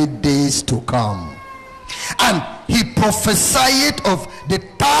many days to come. And he prophesied of the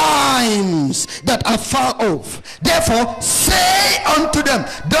times that are far off. Therefore say unto them,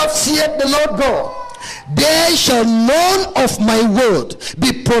 thus saith the Lord God, there shall none of my word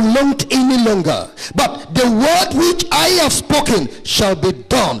be prolonged any longer, but the word which I have spoken shall be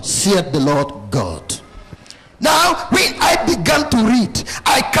done, saith the Lord God. Now when I began to read,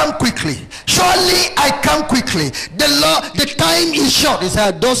 I come quickly. Surely I come quickly. The time is short. He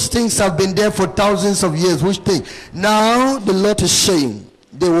said those things have been there for thousands of years. Which thing? Now the Lord is saying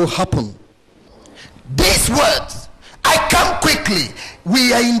they will happen. These words, I come quickly.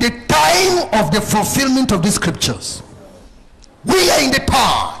 We are in the time of the fulfillment of these scriptures. We are in the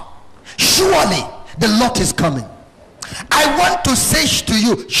time. Surely the Lord is coming. I want to say to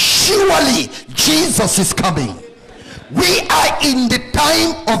you, surely Jesus is coming. We are in the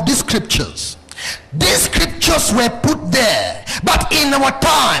time of these scriptures. These scriptures were put there, but in our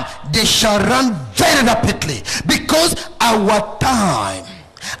time they shall run very rapidly, because our time,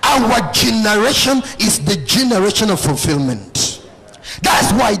 our generation is the generation of fulfillment.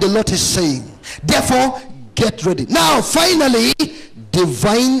 That's why the Lord is saying, therefore get ready. Now finally,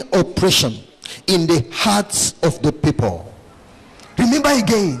 divine operation in the hearts of the people. Remember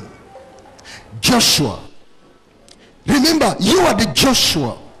again, Joshua. Remember, you are the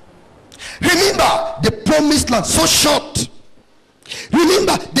Joshua. Remember the promised land, so short.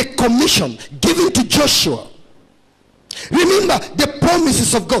 Remember the commission given to Joshua. Remember the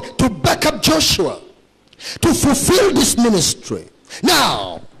promises of God to back up Joshua to fulfill this ministry.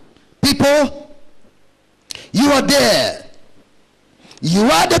 Now, people, you are there. You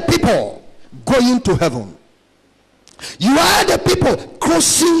are the people going to heaven. You are the people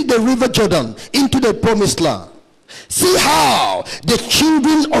crossing the river Jordan into the promised land. See how the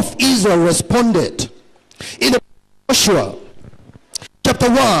children of Israel responded. In Joshua chapter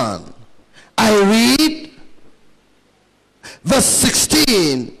 1, I read verse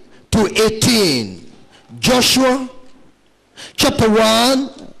 16 to 18. Joshua chapter 1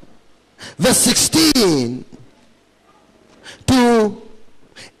 verse 16 to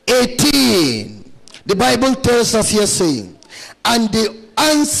 18. The Bible tells us here, saying, and they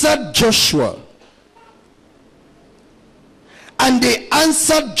answered Joshua,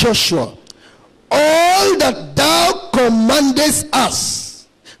 all that thou commandest us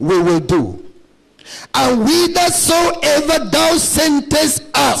we will do, and whithersoever thou sentest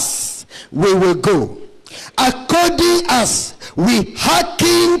us we will go, according as we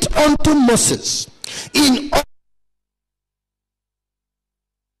hearkened unto Moses in all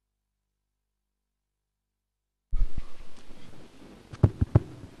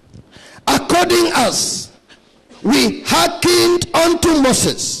according as we hearkened unto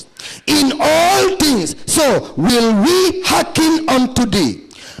Moses in all things, so will we hearken unto thee.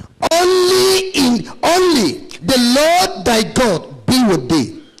 Only the Lord thy God be with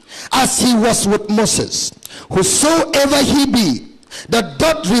thee, as he was with Moses. Whosoever he be that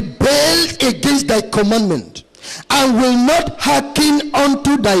doth rebel against thy commandment, and will not hearken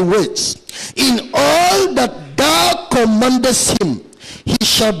unto thy words, in all that thou commandest him, he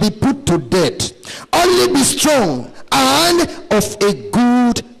shall be put to death. Only be strong and of a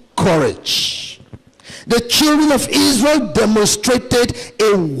good courage. The children of Israel demonstrated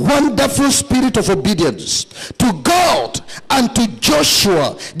a wonderful spirit of obedience to God and to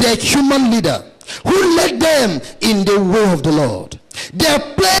Joshua, their human leader, who led them in the way of the Lord. Their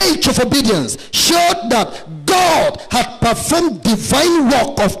pledge of obedience showed that God had performed divine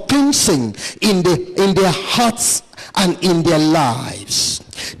work of cleansing in their hearts and in their lives.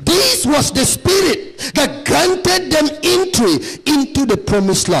 This was the spirit that granted them entry into the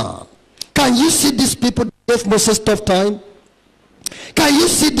promised land. Can you see these people that gave Moses tough time? Can you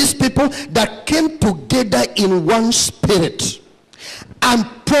see these people that came together in one spirit and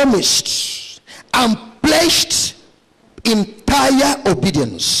promised and pledged entire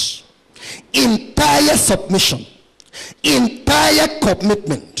obedience, entire submission, entire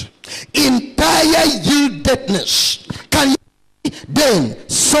commitment, entire yieldedness? Can you see? Then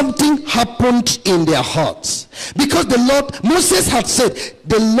something happened in their hearts, because the Lord, Moses had said,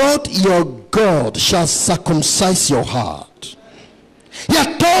 the Lord your God shall circumcise your heart. He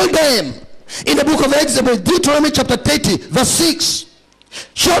had told them in the book of Exodus, Deuteronomy chapter 30 verse 6,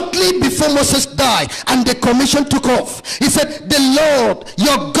 shortly before Moses died and the commission took off, he said, the Lord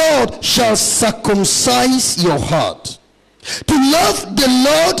your God shall circumcise your heart, to love the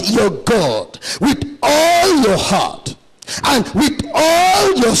Lord your God with all your heart and with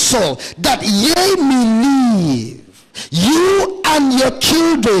all your soul, that ye may live, you and your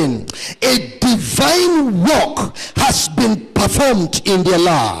children. A divine work has been performed in their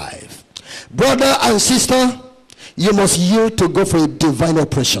life. Brother and sister, you must yield to go for a divine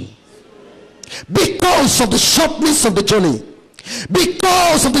operation. Because of the shortness of the journey,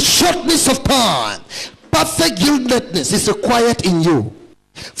 because of the shortness of time, perfect yieldedness is required in you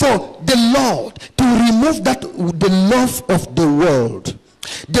for the Lord to remove that, the love of the world,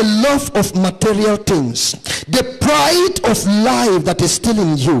 the love of material things, the pride of life that is still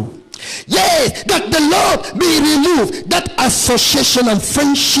in you. Yes, that the Lord may remove that association and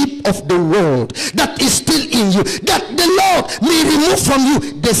friendship of the world that is still in you, that the Lord may remove from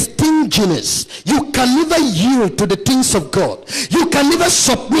you the stinginess. You can never yield to the things of God. You can never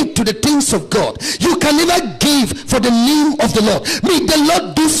submit to the things of God. You can never give for the name of the Lord. May the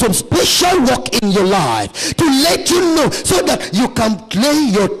Lord do some special work in your life to let you know, so that you can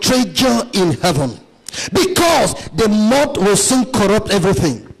lay your treasure in heaven, because the moth will soon corrupt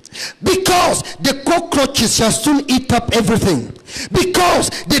everything, because the cockroaches shall soon eat up everything, because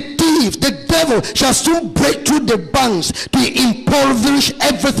the thief, the devil, shall soon break through the banks to impoverish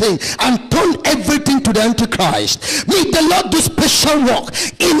everything and turn everything to the Antichrist. May the Lord do special work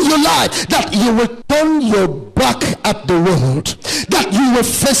in your life, that you will turn your back at the world, that you will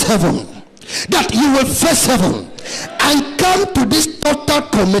face heaven, that you will face heaven and come to this total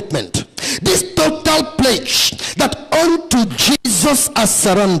commitment, this total pledge, that unto Jesus I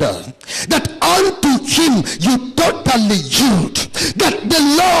surrender, that unto him you totally yield, that the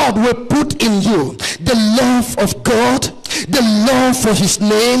Lord will put in you the love of God, the love for his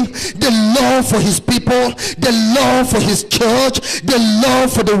name, the love for his people, the love for his church, the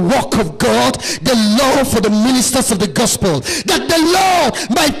love for the work of God, the love for the ministers of the gospel, that the Lord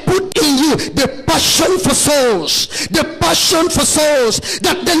might put in you the passion for souls, the passion for souls,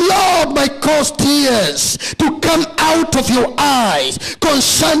 that the Lord might cause tears to come out of your eyes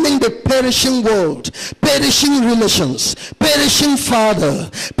concerning the perishing world, perishing relations, perishing father,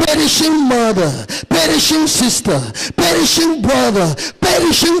 perishing mother, perishing sister, perishing brother,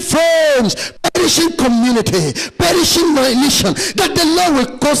 perishing friends, perishing community, perishing nation, that the Lord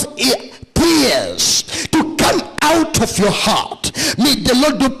will cause tears to come out of your heart. May the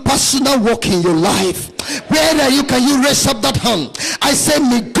Lord do personal work in your life. Where are you? Can you raise up that hand? I say,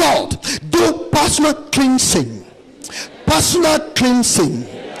 may God do personal cleansing, personal cleansing,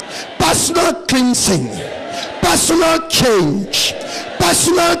 personal cleansing, personal change,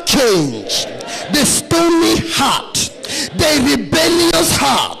 personal change. The stony heart, the rebellious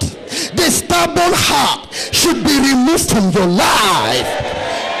heart, the stubborn heart should be removed from your life.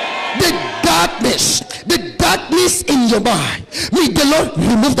 The darkness in your mind, may the Lord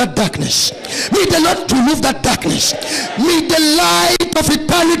remove that darkness. May the Lord remove that darkness. May the light of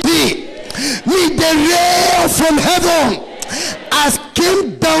eternity, may the ray from heaven as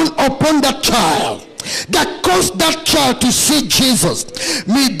came down upon that child, that caused that child to see Jesus,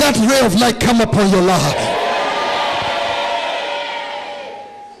 may that ray of light come upon your life.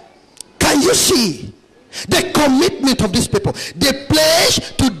 you see the commitment of these people? They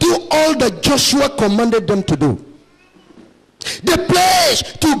pledged to do all that Joshua commanded them to do. They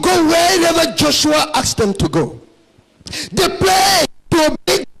pledged to go wherever Joshua asked them to go. They pledged to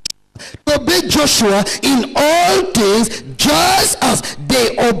obey Joshua in all things, just as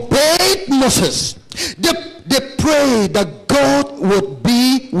they obeyed Moses. They prayed that God would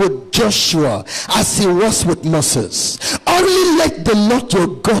be with Joshua as he was with Moses. Only let the Lord your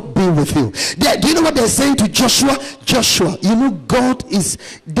God be with you. Do you know what they're saying to Joshua? Joshua, you know God is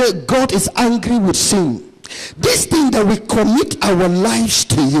angry with sin. This thing that we commit our lives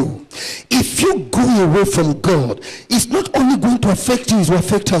to you, if you go away from God, it's not only going to affect you, it will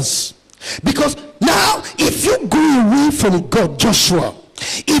affect us. Because now, if you go away from God, Joshua,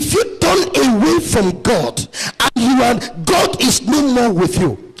 if you turn away from God and God is no more with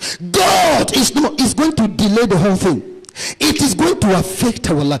you, God is going to delay the whole thing. It is going to affect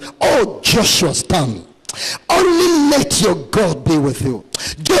our life. Oh, Joshua, stand. Only let your God be with you.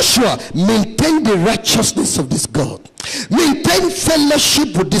 Joshua, maintain the righteousness of this God. Maintain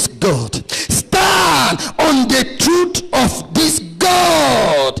fellowship with this God. Stand on the truth of this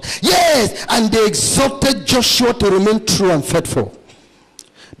God. Yes, and they exhorted Joshua to remain true and faithful.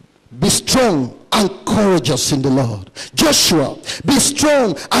 Be strong and courageous in the Lord. Joshua, be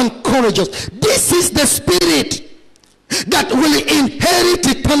strong and courageous. This is the spirit that will inherit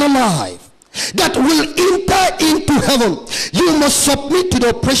eternal life, that will enter into heaven. You must submit to the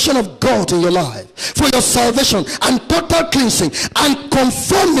oppression of God in your life for your salvation and total cleansing and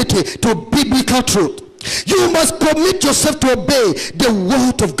conformity to biblical truth. You must commit yourself to obey the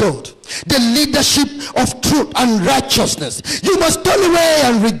word of God, the leadership of truth and righteousness. You must turn away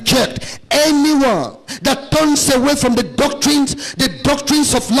and reject anyone that turns away from the doctrines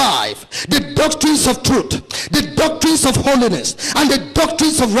of life, the doctrines of truth, the doctrines of holiness, and the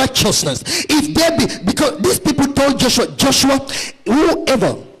doctrines of righteousness. If there be, because these people told Joshua,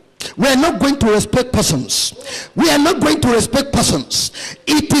 whoever, we are not going to respect persons. We are not going to respect persons.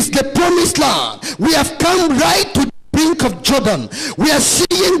 It is the promised land. We have come right to the brink of Jordan. We are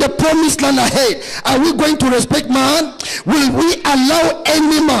seeing the promised land ahead. Are we going to respect man? Will we allow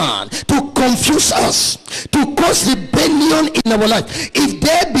any man to confuse us, to cause rebellion in our life? If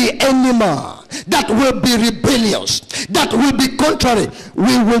there be any man that will be rebellious, that will be contrary,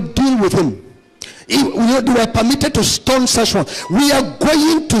 we will deal with him. We are permitted to stone such one. We are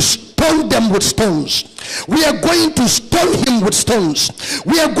going to stone them with stones. We are going to stone him with stones.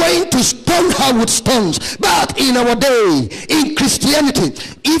 We are going to stone her with stones. But in our day, in Christianity,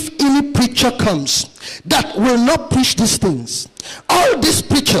 if any preacher comes that will not preach these things, all these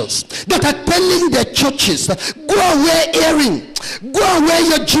preachers that are telling their churches, go and wear earring, go and wear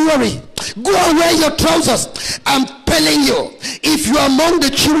your jewelry, go and wear your trousers, I'm telling you, if you are among the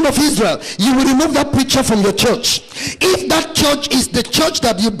children of Israel, you will remove that preacher from your church. If that church is the church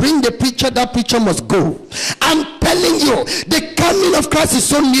that you bring the preacher, that preacher must go. I'm telling you, the coming of Christ is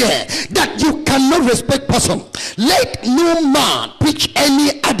so near that you cannot respect person. Let no man preach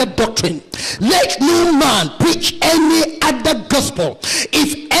any other doctrine. Let no man preach any other gospel.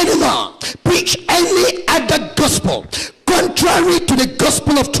 If any man preach any other gospel contrary to the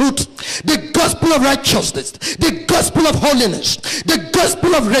gospel of truth, the gospel of righteousness, the gospel of holiness, the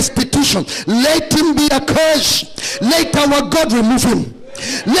gospel of restitution, let him be accursed. Let our God remove him.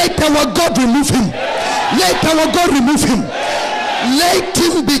 Let our God remove him. Let our God remove him. Let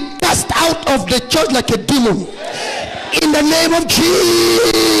him be cast out of the church like a demon. In the name of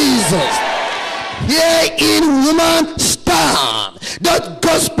Jesus. Herein, woman, stand. That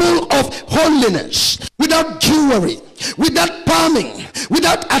gospel of holiness, without jewelry, without palming,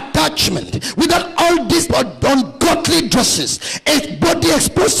 without attachment, without all these ungodly dresses, body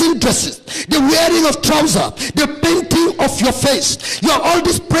exposing dresses, the wearing of trousers, the painting of your face, all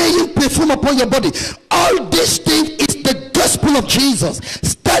this praying perfume upon your body, all these things is the gospel of Jesus.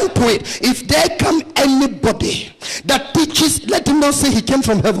 Stand to it. If there come anybody that teaches, let him not say he came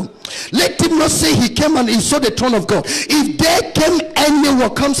from heaven. Let him not say he came and he saw the throne of God. If there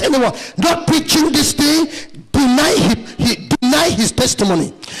comes anyone not preaching this thing, deny his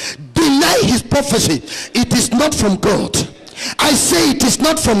testimony, deny his prophecy. It is not from God. I say it is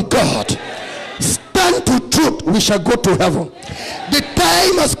not from God. Stand to truth, we shall go to heaven. The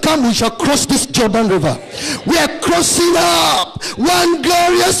time has come, we shall cross this Jordan River. We are crossing up. One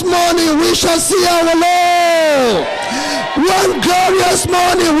glorious morning we shall see our Lord. One glorious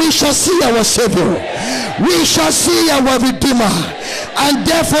morning we shall see our Savior. We shall see our Redeemer. And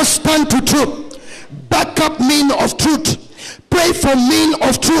therefore stand to truth. Back up men of truth. Pray for men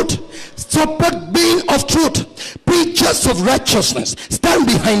of truth. So being of truth, preachers of righteousness, stand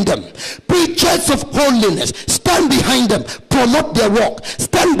behind them. Preachers of holiness, stand behind them. Promote their work.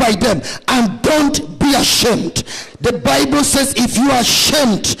 Stand by them and don't be ashamed. The Bible says if you are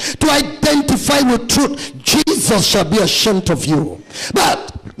ashamed to identify with truth, Jesus shall be ashamed of you.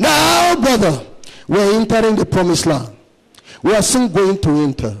 But now, brother, we're entering the promised land. We are soon going to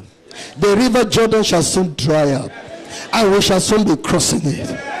enter. The river Jordan shall soon dry up, and we shall soon be crossing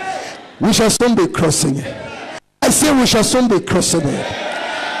it. We shall soon be crossing it. I say we shall soon be crossing it.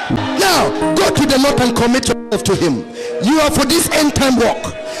 Now, go to the Lord and commit yourself to him. You are for this end time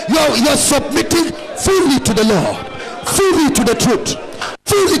walk. You are submitting fully to the Lord, fully to the truth,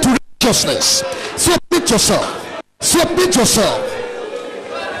 fully to righteousness. Submit yourself. Submit yourself.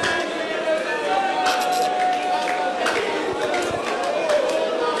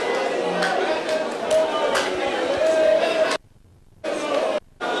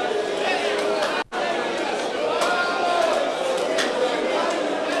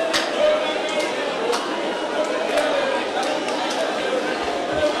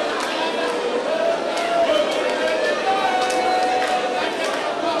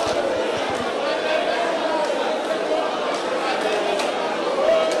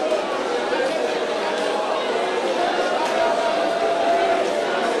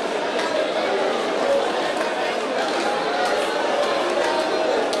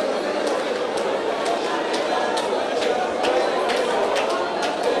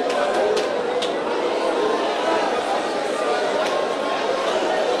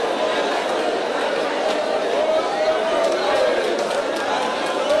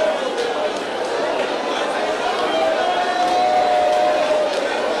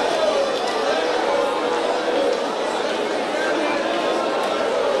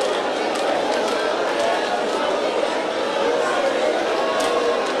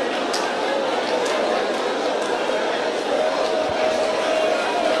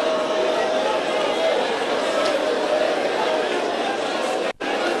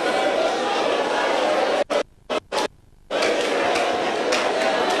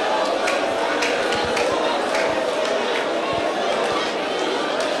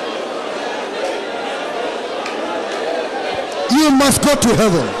 You must go to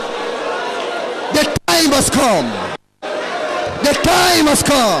heaven. The time has come. The time has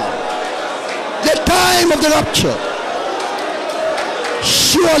come. The time of the rapture.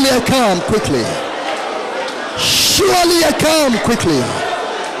 Surely I come quickly. Surely I come quickly.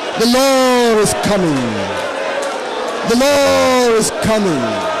 The Lord is coming. The Lord is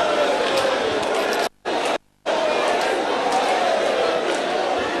coming.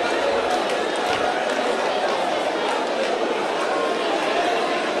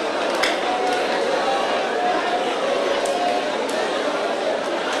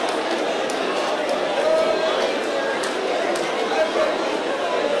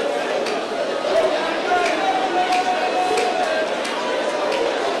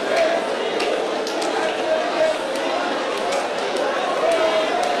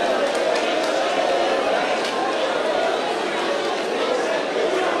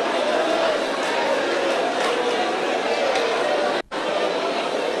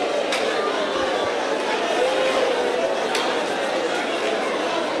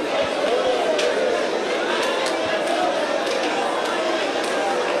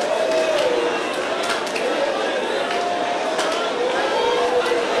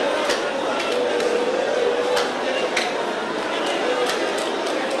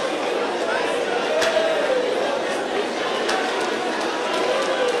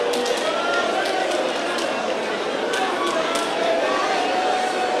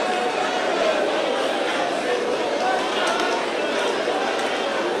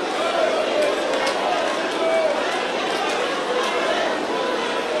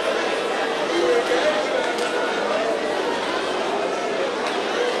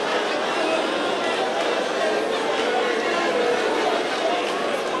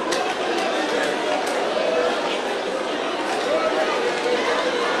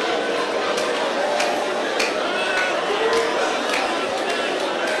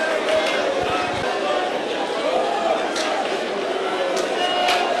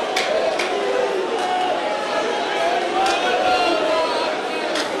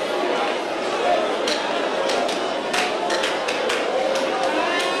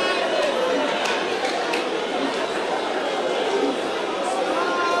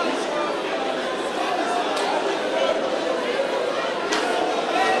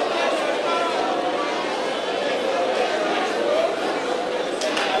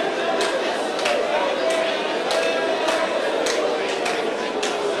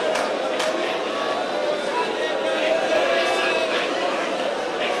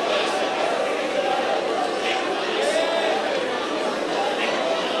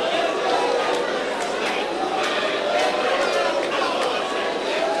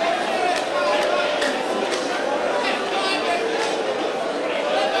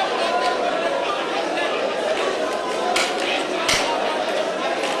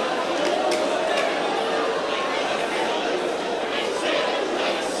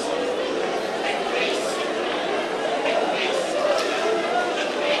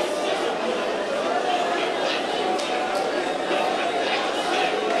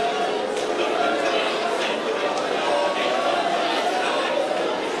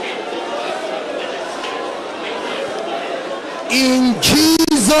 In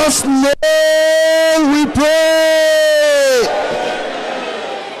Jesus' name we pray.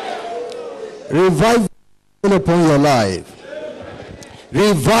 Revival upon your life.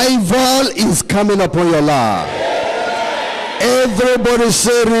 Revival is coming upon your life. Everybody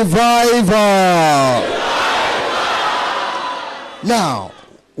say revival. Now,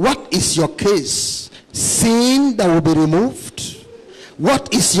 what is your case? Sin that will be removed?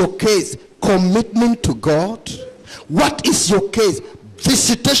 What is your case? Commitment to God? What is your case?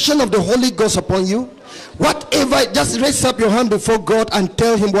 Visitation of the Holy Ghost upon you? Whatever, just raise up your hand before God and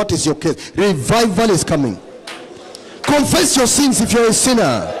tell him what is your case. Revival is coming. Confess your sins if you're a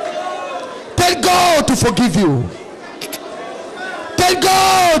sinner. Tell God to forgive you. Tell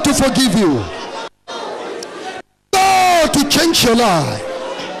God to forgive you. God to change your life.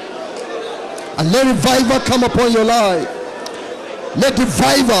 And let revival come upon your life. Let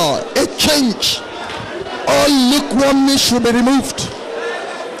revival, a change. All lukewarmness should be removed.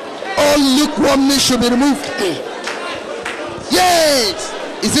 All lukewarmness should be removed. Yes.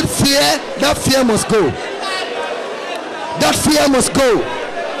 Is it fear? That fear must go. That fear must go.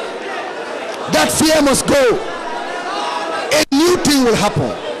 That fear must go. A new thing will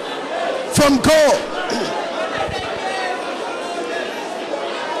happen from God.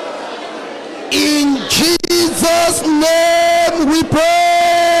 In Jesus' name we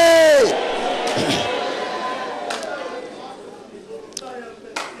pray.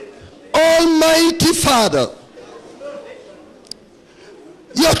 Almighty Father,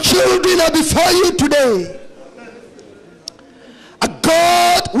 your children are before you today.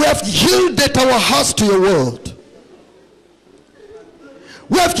 God, we have yielded our hearts to your word.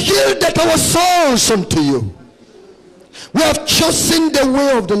 We have yielded our souls unto you. We have chosen the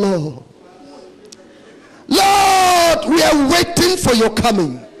way of the Lord. Lord, we are waiting for your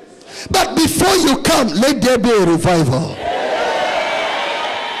coming. But before you come, let there be a revival.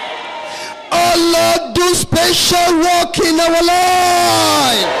 Oh Lord, do special work in our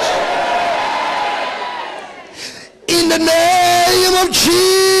lives. In the name of Jesus.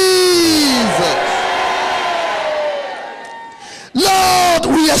 Lord,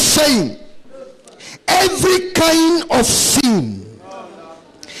 we are saying every kind of sin,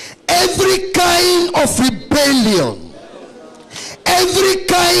 every kind of rebellion, every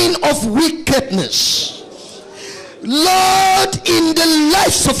kind of wickedness, Lord, in the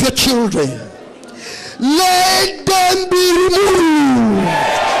lives of your children, let them be removed.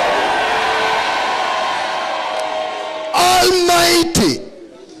 Almighty,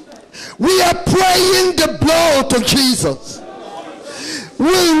 we are praying the blood of Jesus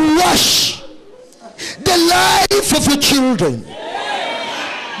will wash the life of your children.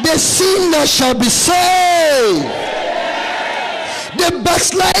 The sinner shall be saved. The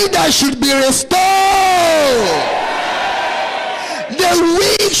backslider should be restored. The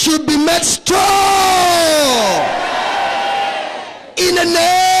weak should be made strong. In the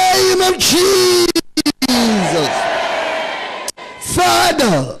name of Jesus.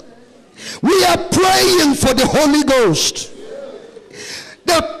 Father, we are praying for the Holy Ghost,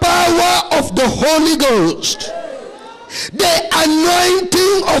 the power of the Holy Ghost, the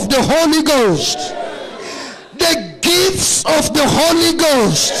anointing of the Holy Ghost, the gifts of the Holy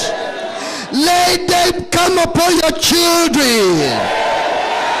Ghost. Let them come upon your children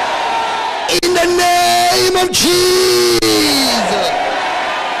in the name of Jesus.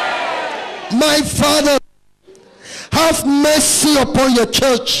 My Father, have mercy upon your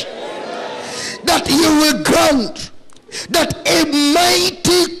church, that you will grant that a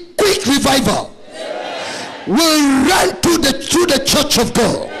mighty quick revival will run through the church of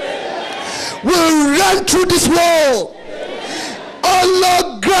God, will run through this world. Oh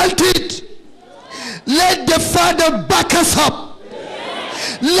Lord, grant it. Let the Father back us up.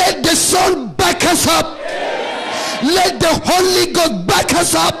 Let the Son back us up. Let the Holy Ghost back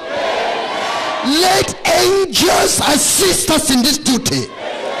us up. Let angels assist us in this duty.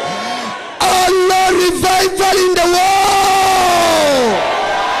 Oh Lord, revival in the world.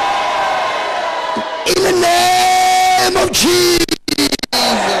 In the name of Jesus.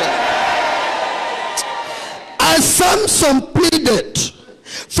 As Samson pleaded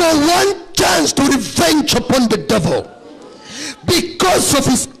for one chance to revenge upon the devil because of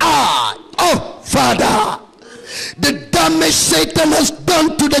his eye. Oh Father, the damage Satan has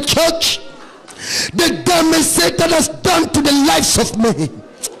done to the church, the damage Satan has done to the lives of men,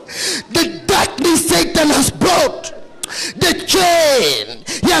 the darkness Satan has brought, the chain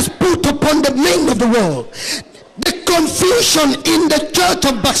he has put upon the men of the world, the confusion in the church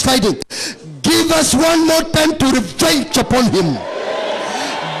of backsliding. Give us one more time to revenge upon him.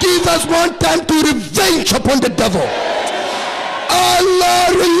 Give us one time to revenge upon the devil. Oh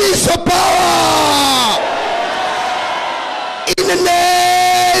Lord, release your power in the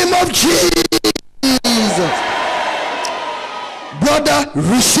name of Jesus. Brother,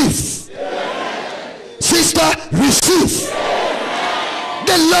 receive. Sister, receive.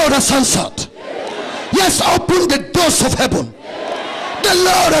 The Lord has answered. Yes, open the doors of heaven. The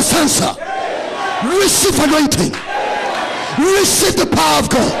Lord has answered. Receive anointing. Receive the power of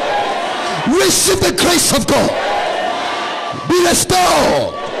God. Receive the grace of God. Be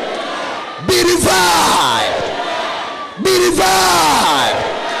restored. Be revived. Be revived.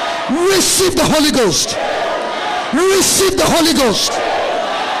 Receive the Holy Ghost. Receive the Holy Ghost.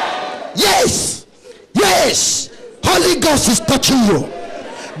 Yes. Yes. Holy Ghost is touching you.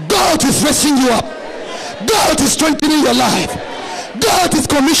 God is raising you up. God is strengthening your life. God is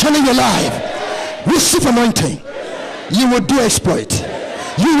commissioning your life. Receive anointing. You will do exploit.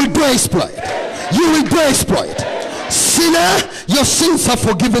 You will do exploit. You will do exploit. Sinner, your sins are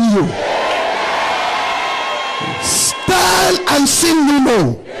forgiven you. Stand and sin no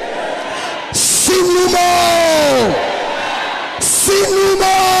more. Sin no more. Sin no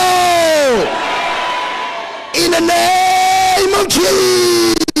more. In the name of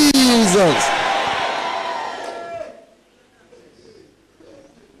Jesus.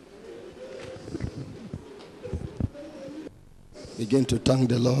 Begin to thank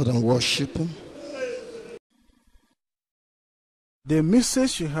the Lord and worship Him. The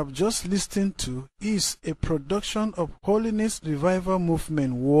message you have just listened to is a production of Holiness Revival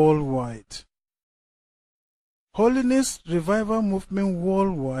Movement Worldwide. Holiness Revival Movement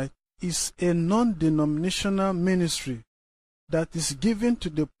Worldwide is a non-denominational ministry that is given to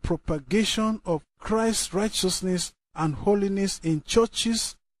the propagation of Christ's righteousness and holiness in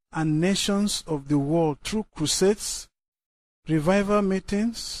churches and nations of the world through crusades, revival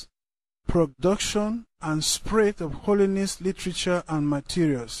meetings, production and spread of holiness literature and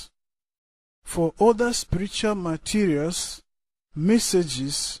materials. For other spiritual materials,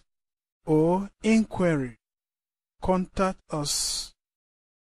 messages, or inquiry, contact us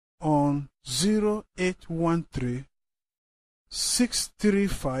on 0813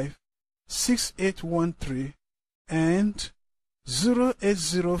 635 6813 and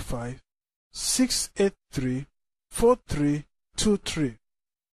 0805 683 4323.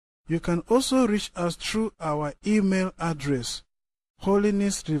 You can also reach us through our email address,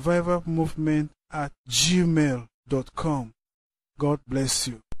 holinessrevivalmovement@gmail.com. God bless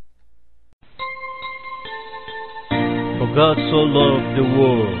you. For God so loved the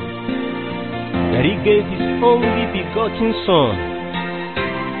world that He gave His only begotten Son,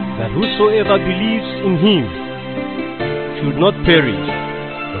 that whosoever believes in Him should not perish,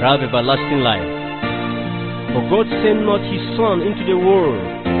 but have everlasting life. For God sent not His Son into the world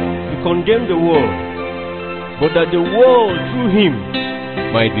to condemn the world, but that the world through Him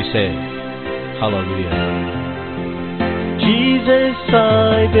might be saved. Hallelujah. Jesus,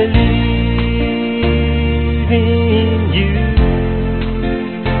 I believe in you.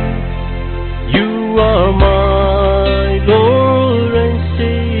 You are my Lord and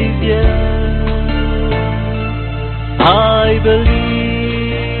Savior. I believe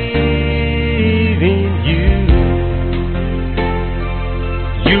in you.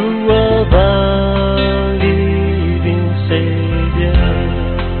 You are the living Savior.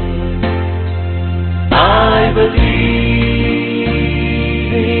 I believe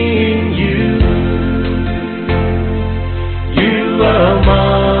in you. You are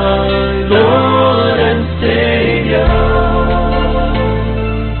my Lord and Savior.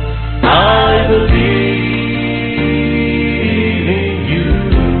 I believe in you.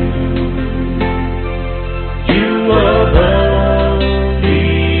 You are the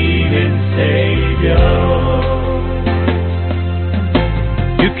living Savior.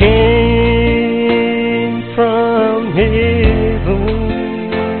 You came from heaven.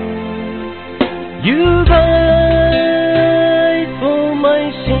 You died for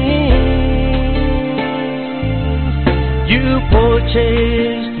my sins. You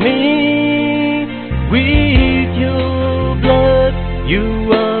purchased me with your blood.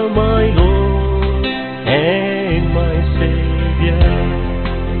 You are my Lord and my Savior.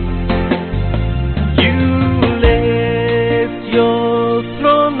 You left your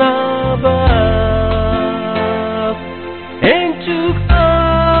throne above and took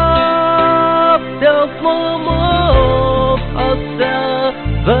up the form of a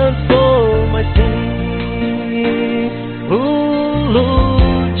servant for my sins. Oh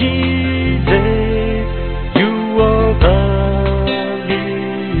Lord Jesus, you are the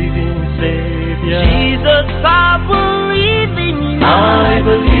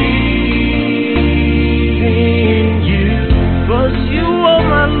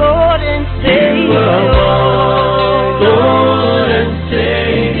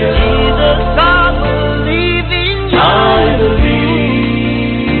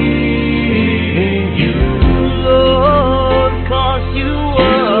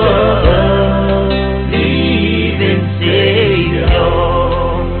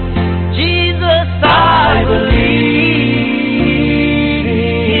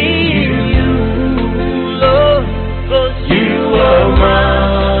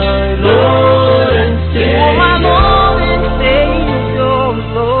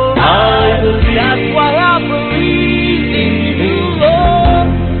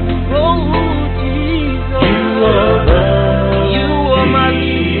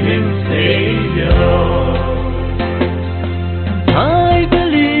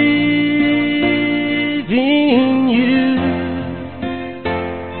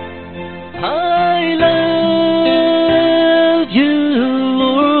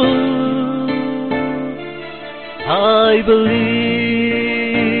I believe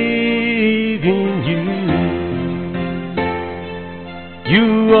in you. You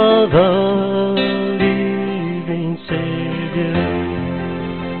are the living Savior.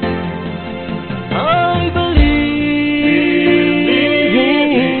 I believe in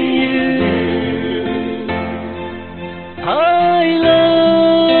you. I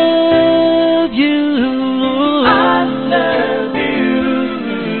love you, Lord. I love you.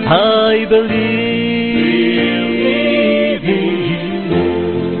 I believe in you.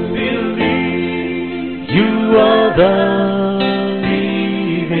 You are the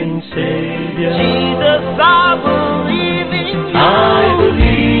living Savior. Jesus, I believe in you. I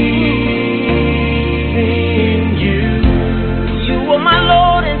believe in you. You are my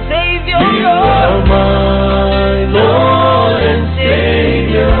Lord and Savior. You are my Lord and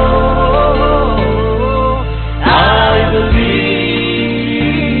Savior. I believe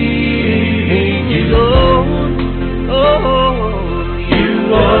in you. You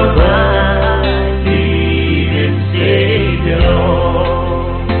are my living Savior.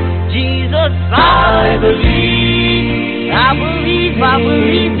 Jesus, I believe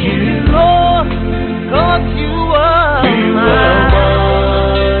you, Lord, 'cause you are you my are my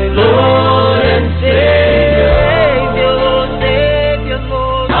Lord and Savior. Savior,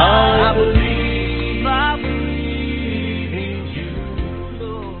 Lord. I believe in you,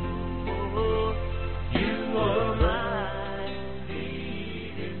 Lord. you are my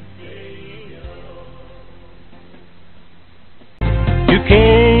living Savior. You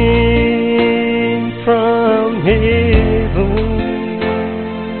came from heaven.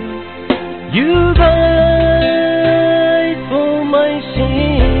 You died for my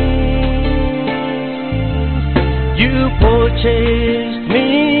sins. You purchased me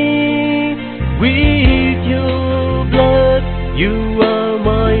with your blood. You are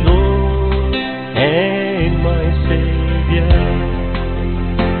my Lord and my Savior.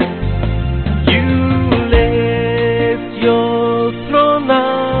 You left your throne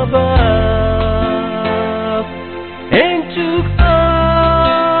above and took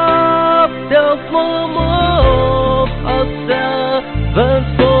up the form of a servant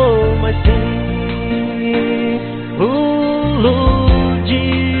for my sins. Oh Lord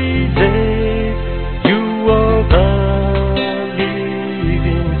Jesus, you are the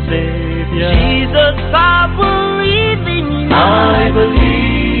living Savior. Jesus, I believe in you. I believe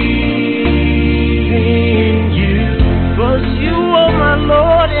in you. 'Cause you are my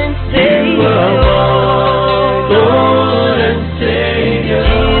Lord and Savior. You are my Lord and Savior.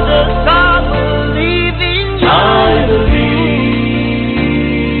 Jesus, I believe in you. I believe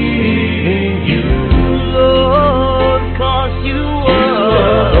in you. Lord, 'cause you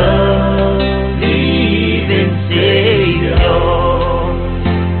are the living Savior.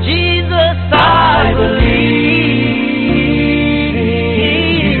 Jesus, I believe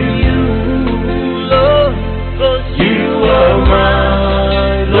in you. Lord, 'cause You are my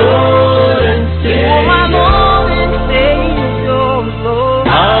Lord and you are my Savior. Lord and Savior, Lord. I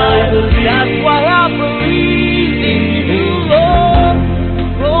believe. That's why I believe in you, Lord.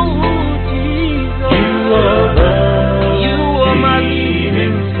 Oh, Jesus. You are the You are my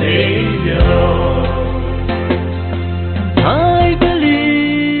living Savior. I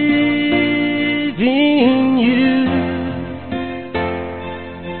believe in you.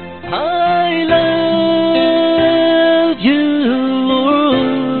 I love you,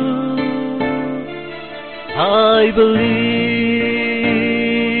 Lord. I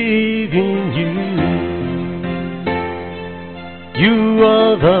believe in you. You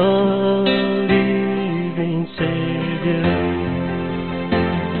are the living Savior.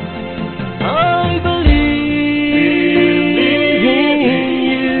 I believe in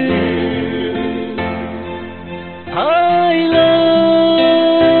you. I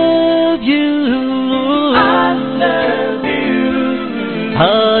love you, Lord. I love you. I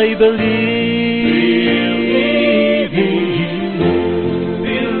believe in you.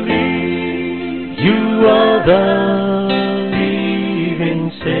 You are the living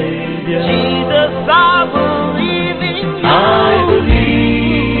Savior. Jesus, I believe in you. I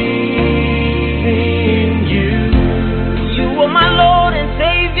believe in you. You are my Lord and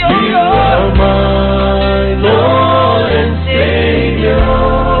Savior, You are Lord. my Lord and Savior.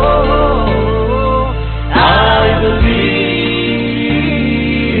 I believe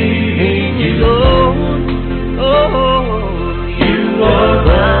in you. Oh, You are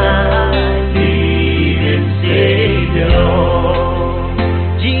my living Savior.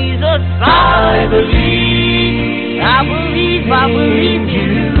 Jesus, I believe you,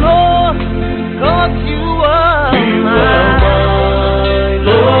 Lord, 'cause you are